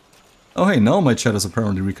 Oh hey, now my chat is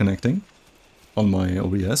apparently reconnecting. On my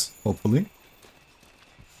OBS, hopefully.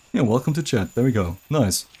 Yeah, welcome to chat. There we go.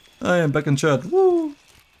 Nice. I am back in chat. Woo!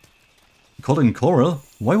 You called it in Coral?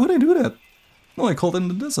 Why would I do that? No, I called it in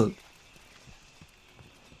the desert.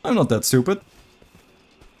 I'm not that stupid.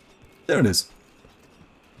 There it is.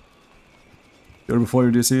 Your before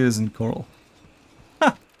your DC is in Coral.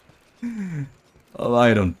 Ha! Oh,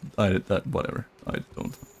 whatever. I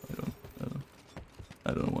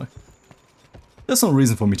don't know why. There's no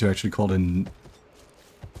reason for me to actually call in.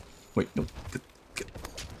 Wait, no.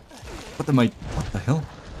 What the hell?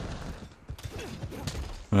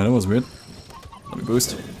 Alright, that was weird. Let me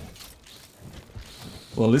boost.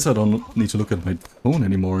 Well, at least I don't need to look at my phone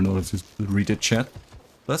anymore in order to read the chat.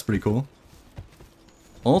 That's pretty cool.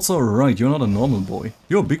 Also, right, you're not a normal boy.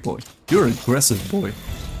 You're a big boy. You're an aggressive boy.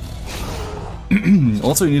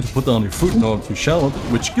 Also, you need to put down your food in order to shout,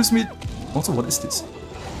 which gives me... Also, what is this?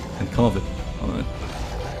 And carve it. Alright.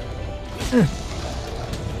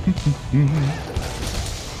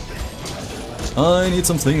 I need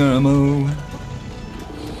some slinger ammo.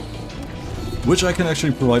 Which I can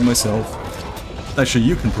actually provide myself. Actually,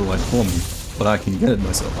 you can provide for me, but I can get it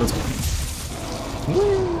myself, that's what I mean.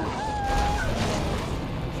 Woo.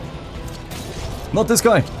 Not this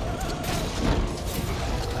guy!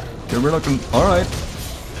 Here we're looking. Alright.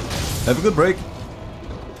 Have a good break.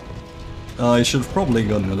 I should have probably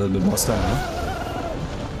gotten a little bit more stamina.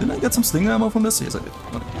 Didn't I get some slinger ammo from this? Yes, I did.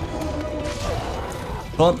 Okay.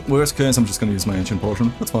 But, worst case, I'm just gonna use my ancient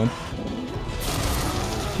potion. That's fine.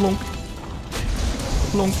 Plonk.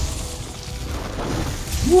 Plonk.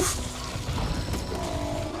 Woof.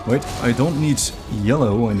 Wait, I don't need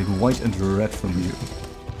yellow, I need white and red from you.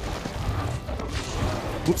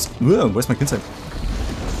 Oops. Whoa, where's my insect?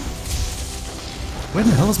 Where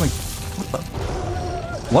the hell is my... What the...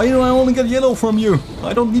 Why do I only get yellow from you?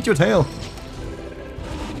 I don't need your tail.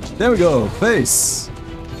 There we go. Face.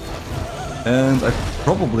 And I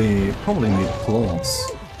probably need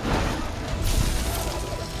claws.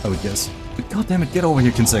 I would guess. But god damn it, get over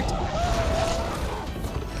here, Kinsect.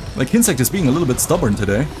 My Kinsect is being a little bit stubborn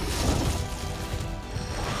today.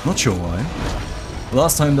 Not sure why. The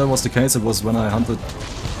last time that was the case, it was when I hunted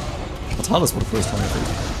Fatalis for the first time, I think.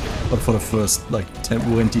 But for the first, like,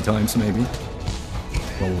 20 times, maybe.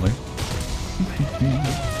 Probably.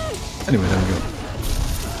 Anyway, there we go.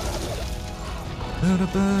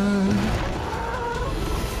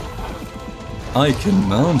 I can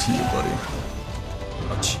mount you, buddy.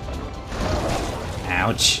 Ouch.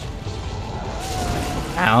 Ouch.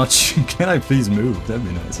 Ouch. Can I please move? That'd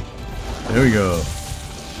be nice. There we go.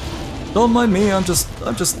 Don't mind me, I'm just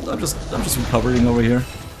recovering over here.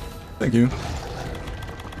 Thank you.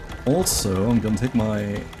 Also, I'm gonna take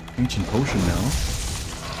my ancient potion now.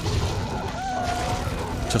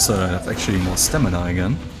 Just so that I have actually more stamina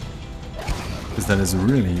again. Because that is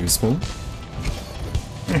really useful.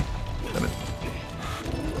 Damn it.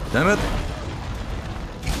 Damn it!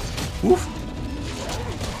 Woof!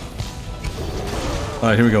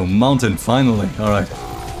 Alright, here we go. Mountain, finally. Alright.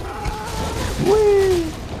 Whee!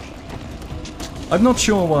 I'm not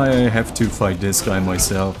sure why I have to fight this guy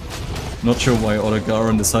myself. Not sure why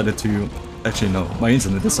Odogaron decided to... Actually, no. My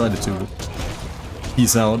internet decided to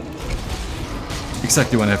peace out.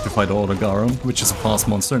 Exactly when I have to fight Odogaron, which is a fast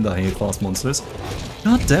monster, and I hate fast monsters.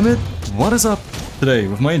 God damn it! What is up today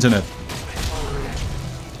with my internet?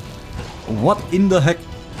 What in the heck?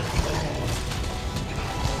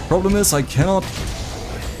 Problem is, I cannot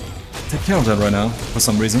take care of that right now, for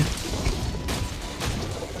some reason.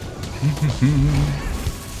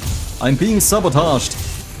 I'm being sabotaged.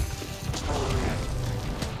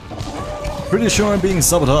 Pretty sure I'm being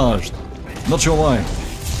sabotaged. Not sure why.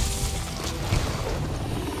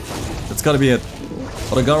 That's gotta be it.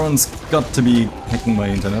 Odogaron's got to be hacking my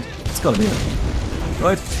internet. It's gotta be it.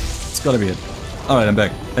 Right? It's gotta be it. Alright, I'm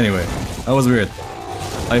back. Anyway, that was weird.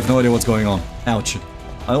 I have no idea what's going on. Ouch.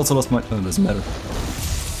 I also lost my... Oh, it doesn't matter.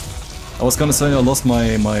 I was gonna say I lost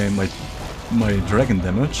my dragon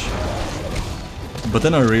damage. But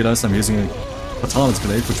then I realized I'm using a Fatalis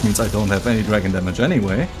blade, which means I don't have any dragon damage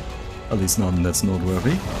anyway. At least none that's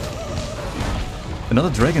noteworthy. Another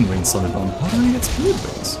dragon vein solid bone. How do I get spirit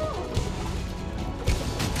veins?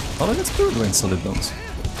 How do I get spirit vein solid bones?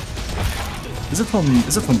 Is it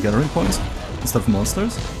from gathering points instead of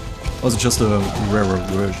monsters? Or is it just a rarer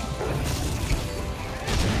version?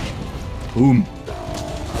 Boom.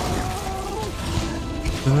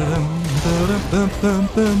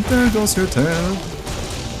 There goes your tail.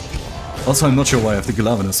 Also, I'm not sure why I have the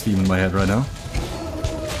Glavenus theme in my head right now.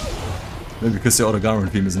 Maybe because the Odogaron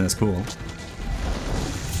theme isn't as cool.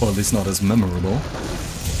 Or at least not as memorable.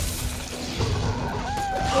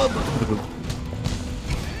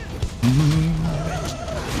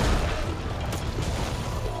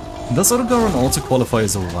 Does Odogaron also qualify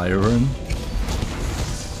as a Wyvern?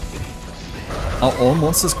 Are all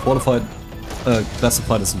monsters classified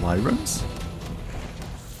as Wyverns?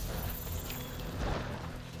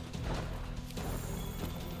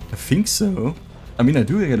 I think so. I mean, I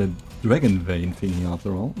do get a dragon vein thingy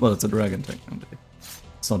after all. Well, it's a dragon technically.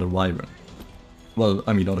 It's not a Wyvern. Well,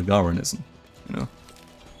 I mean, Odogaron isn't, you know.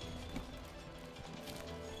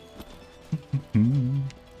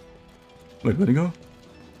 Wait, where'd he go?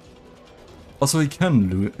 Also, he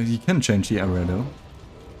can change the area though.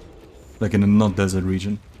 Like in a not-desert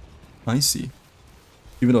region. I see.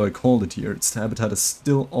 Even though I called it here, its habitat is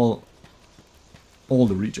still all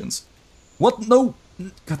the regions. What? No!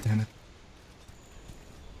 God damn it.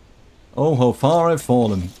 Oh, how far I've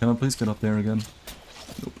fallen. Can I please get up there again?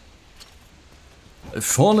 Nope. I've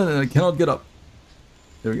fallen and I cannot get up.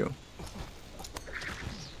 There we go.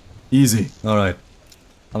 Easy. Alright.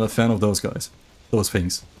 I'm a fan of those guys. Those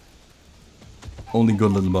things. Only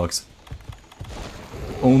good little bugs.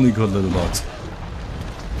 Only good little bugs.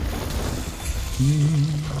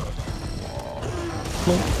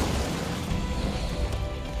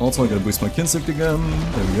 Also, I gotta boost my Kinsect again.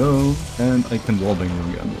 There we go. And I can wallbang them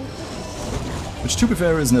again. Which, to be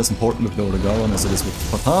fair, isn't as important with the Odogaron as it is with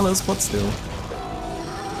Fatalis, but still.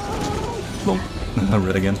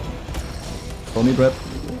 Red again. Don't need red.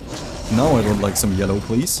 Now I would like some yellow,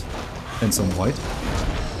 please. And some white.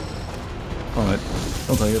 Alright,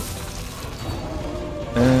 I'll take it.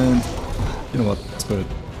 And... you know what? Screw it.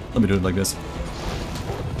 Let me do it like this.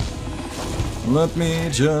 Let me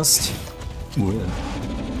just...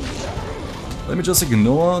 Let me just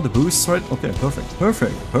ignore the boosts, right? Okay, perfect,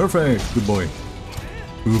 perfect, perfect. Good boy.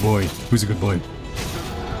 Good boy. Who's a good boy?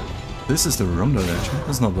 This is the wrong direction.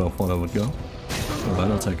 That's not where I thought I would go. Alright,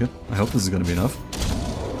 I'll take it. I hope this is gonna be enough.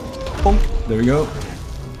 Bonk! There we go.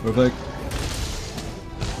 Perfect.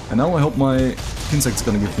 And now I hope my insect's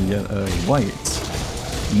gonna give me a white.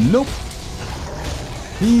 Nope!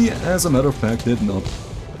 He, as a matter of fact, did not.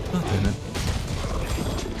 Oh, damn it.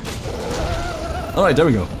 Alright, there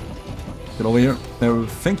we go. Get over here. There,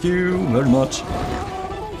 thank you very much.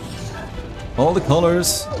 All the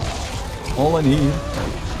colors. All I need.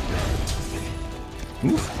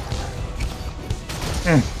 Oof.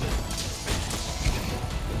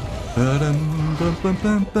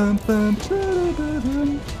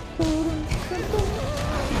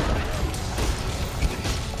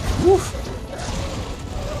 Woof.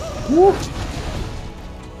 Woof.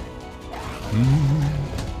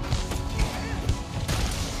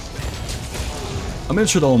 I mean, it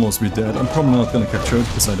should almost be dead. I'm probably not gonna capture it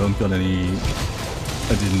because I don't got any...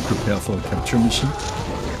 I didn't prepare for a capture mission.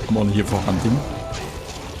 I'm only here for hunting.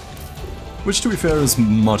 Which, to be fair, is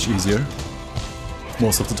much easier.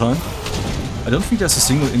 Most of the time. I don't think there's a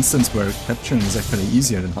single instance where capturing is actually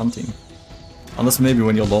easier than hunting. Unless maybe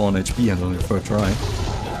when you're low on HP and on your first try.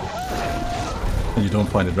 And you don't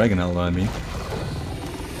find a dragon elder, I mean.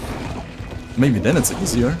 Maybe then it's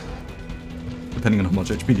easier. Depending on how much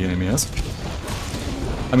HP the enemy has.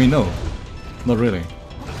 I mean, no. Not really.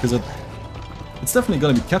 Because it's definitely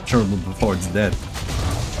gonna be capturable before it's dead.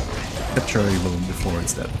 Capturable before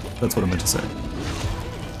it's dead. That's what I meant to say.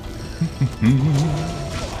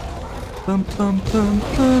 Bonk.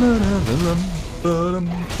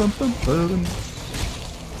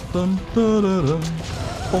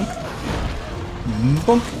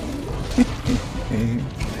 Bonk.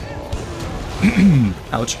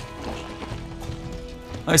 Ouch.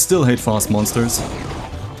 I still hate fast monsters.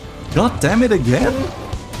 God damn it again?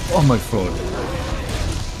 Oh my throat.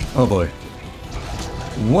 Oh boy.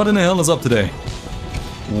 What in the hell is up today?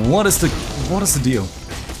 What is the deal?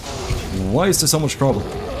 Why is there so much trouble?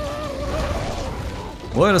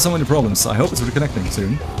 Why are there so many problems? I hope it's reconnecting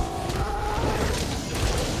soon.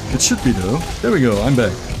 It should be though. There we go, I'm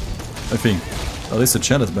back. I think. At least the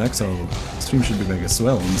chat is back, so the stream should be back as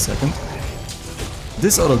well in a second.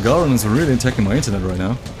 This Autogaron is really attacking my internet right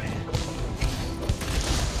now.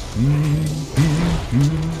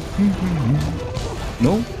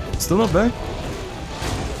 No? Still not back?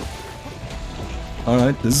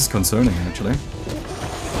 Alright, this is concerning actually.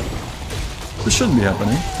 This shouldn't be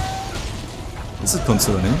happening. This is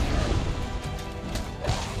concerning.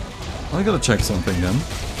 I gotta check something then.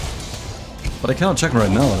 But I cannot check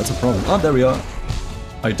right now, that's a problem. Ah, there we are.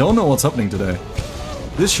 I don't know what's happening today.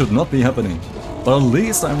 This should not be happening. But at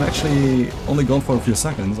least I'm actually only gone for a few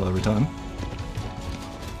seconds every time.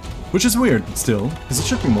 Which is weird, still, because it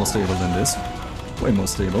should be more stable than this. Way more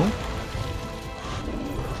stable.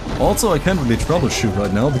 Also, I can't really troubleshoot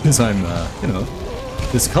right now because I'm, you know,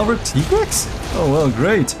 discovered T-Rex? Oh well,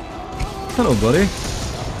 great. Hello, buddy.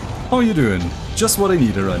 How are you doing? Just what I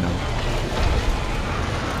needed right now.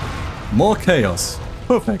 More chaos.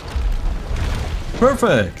 Perfect.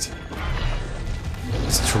 Perfect!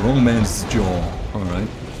 Strong man's jaw. Alright.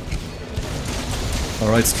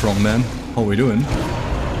 Alright, strong man. How are we doing?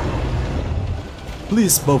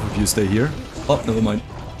 Please, both of you stay here. Oh, never mind.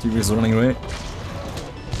 TV is running away.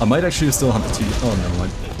 I might actually still hunt the TV. Oh, never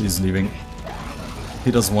mind. He's leaving.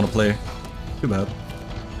 He doesn't want to play. Too bad.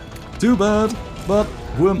 Too bad! But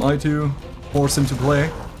who am I to force him to play?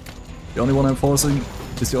 The only one I'm forcing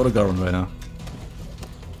is the Autogaron right now.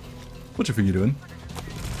 What you think you're doing?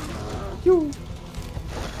 Yoo.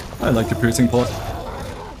 I like the piercing pot.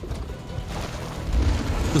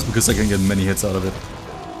 Just because I can get many hits out of it.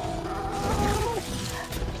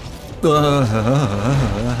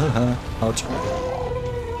 Ouch.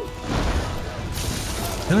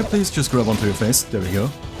 Can I please just grab onto your face? There we go.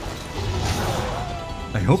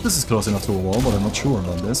 I hope this is close enough to a wall, but I'm not sure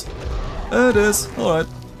about this. It is. Alright.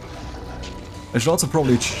 I should also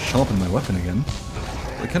probably sharpen my weapon again.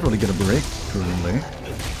 I can't really get a break currently.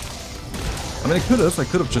 I mean, I could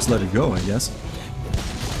have just let it go, I guess.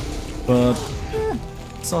 But,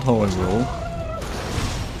 it's not how I roll.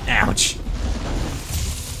 Ouch!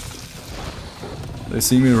 They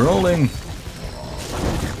see me rolling!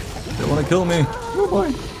 They wanna kill me! Oh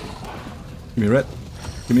boy! Give me red.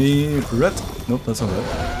 Give me red! Nope, that's not red.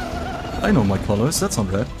 I know my colors, that's not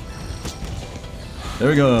red. There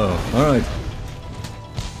we go! Alright.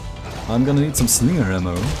 I'm gonna need some slinger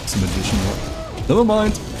ammo, some additional. Never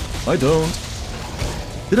mind! I don't.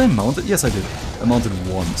 Did I mount it? Yes, I did. I mounted it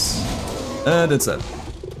once. And it's it.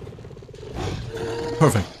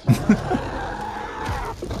 Perfect.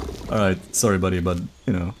 Alright, sorry buddy, but,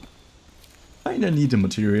 you know, kinda need the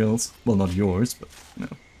materials. Well, not yours, but, you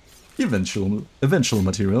know, the eventual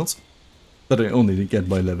materials that I only get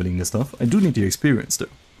by leveling this stuff. I do need the experience, though.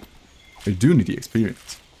 I do need the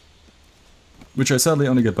experience. Which I sadly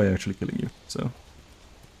only get by actually killing you, so,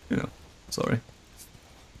 you know, sorry.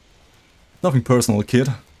 Nothing personal, kid.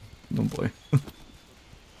 Oh boy.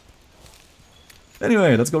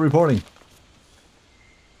 Anyway, let's go reporting.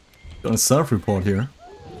 Got a self-report here.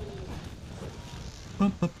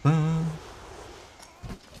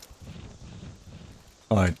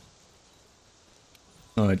 Alright.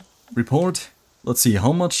 Alright, report. Let's see,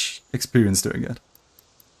 how much experience do I get?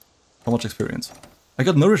 How much experience? I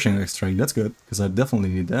got nourishing extract, that's good, because I definitely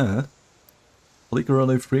need that. Flicker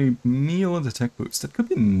relay free meal and attack boost. That could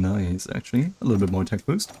be nice, actually. A little bit more attack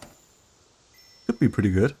boost. Could be pretty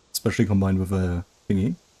good, especially combined with a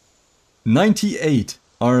thingy. 98!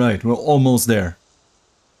 Alright, we're almost there.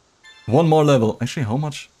 One more level. Actually, how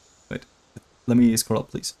much? Wait, let me scroll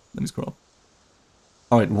up, please. Let me scroll up.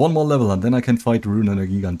 Alright, one more level and then I can fight Runa the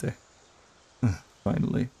Gigante.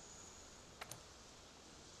 Finally.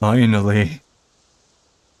 Finally.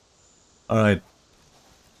 Alright.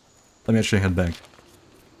 Let me actually head back.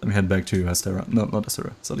 Let me head back to Astera. No, not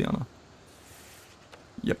Astera. Saliana.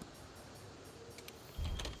 Yep.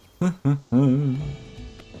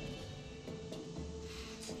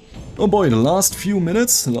 Oh boy, the last few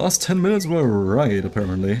minutes, the last 10 minutes were right,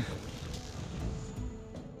 apparently.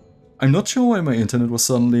 I'm not sure why my internet was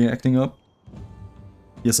suddenly acting up.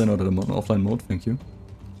 Yes, I know that I'm on offline mode, thank you.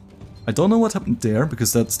 I don't know what happened there,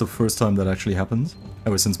 because that's the first time that actually happened,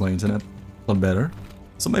 ever since my internet got better.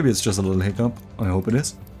 So maybe it's just a little hiccup, I hope it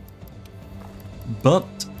is.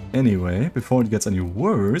 But anyway, before it gets any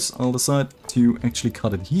worse, I'll decide to actually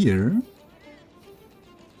cut it here.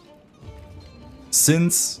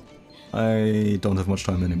 Since I don't have much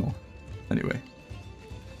time anymore. Anyway.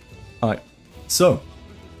 Alright, so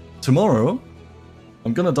tomorrow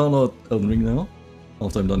I'm gonna download Elden Ring now,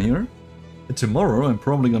 after I'm done here. And tomorrow I'm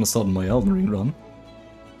probably gonna start my Elden Ring run.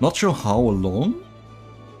 Not sure how long.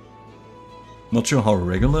 Not sure how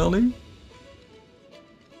regularly.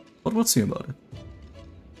 But we'll see about it.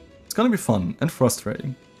 It's gonna be fun and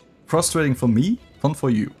frustrating. Frustrating for me, fun for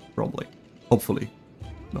you, probably. Hopefully.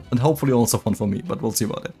 No, and hopefully also fun for me, but we'll see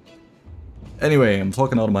about it. Anyway, I'm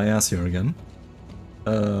talking out of my ass here again.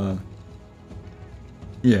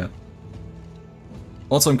 Yeah.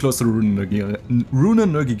 Also, I'm close to Runa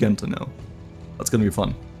Gigante now. That's gonna be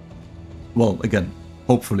fun. Well, again,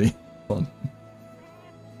 hopefully fun.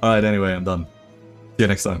 Alright, anyway, I'm done. See you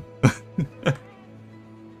next time.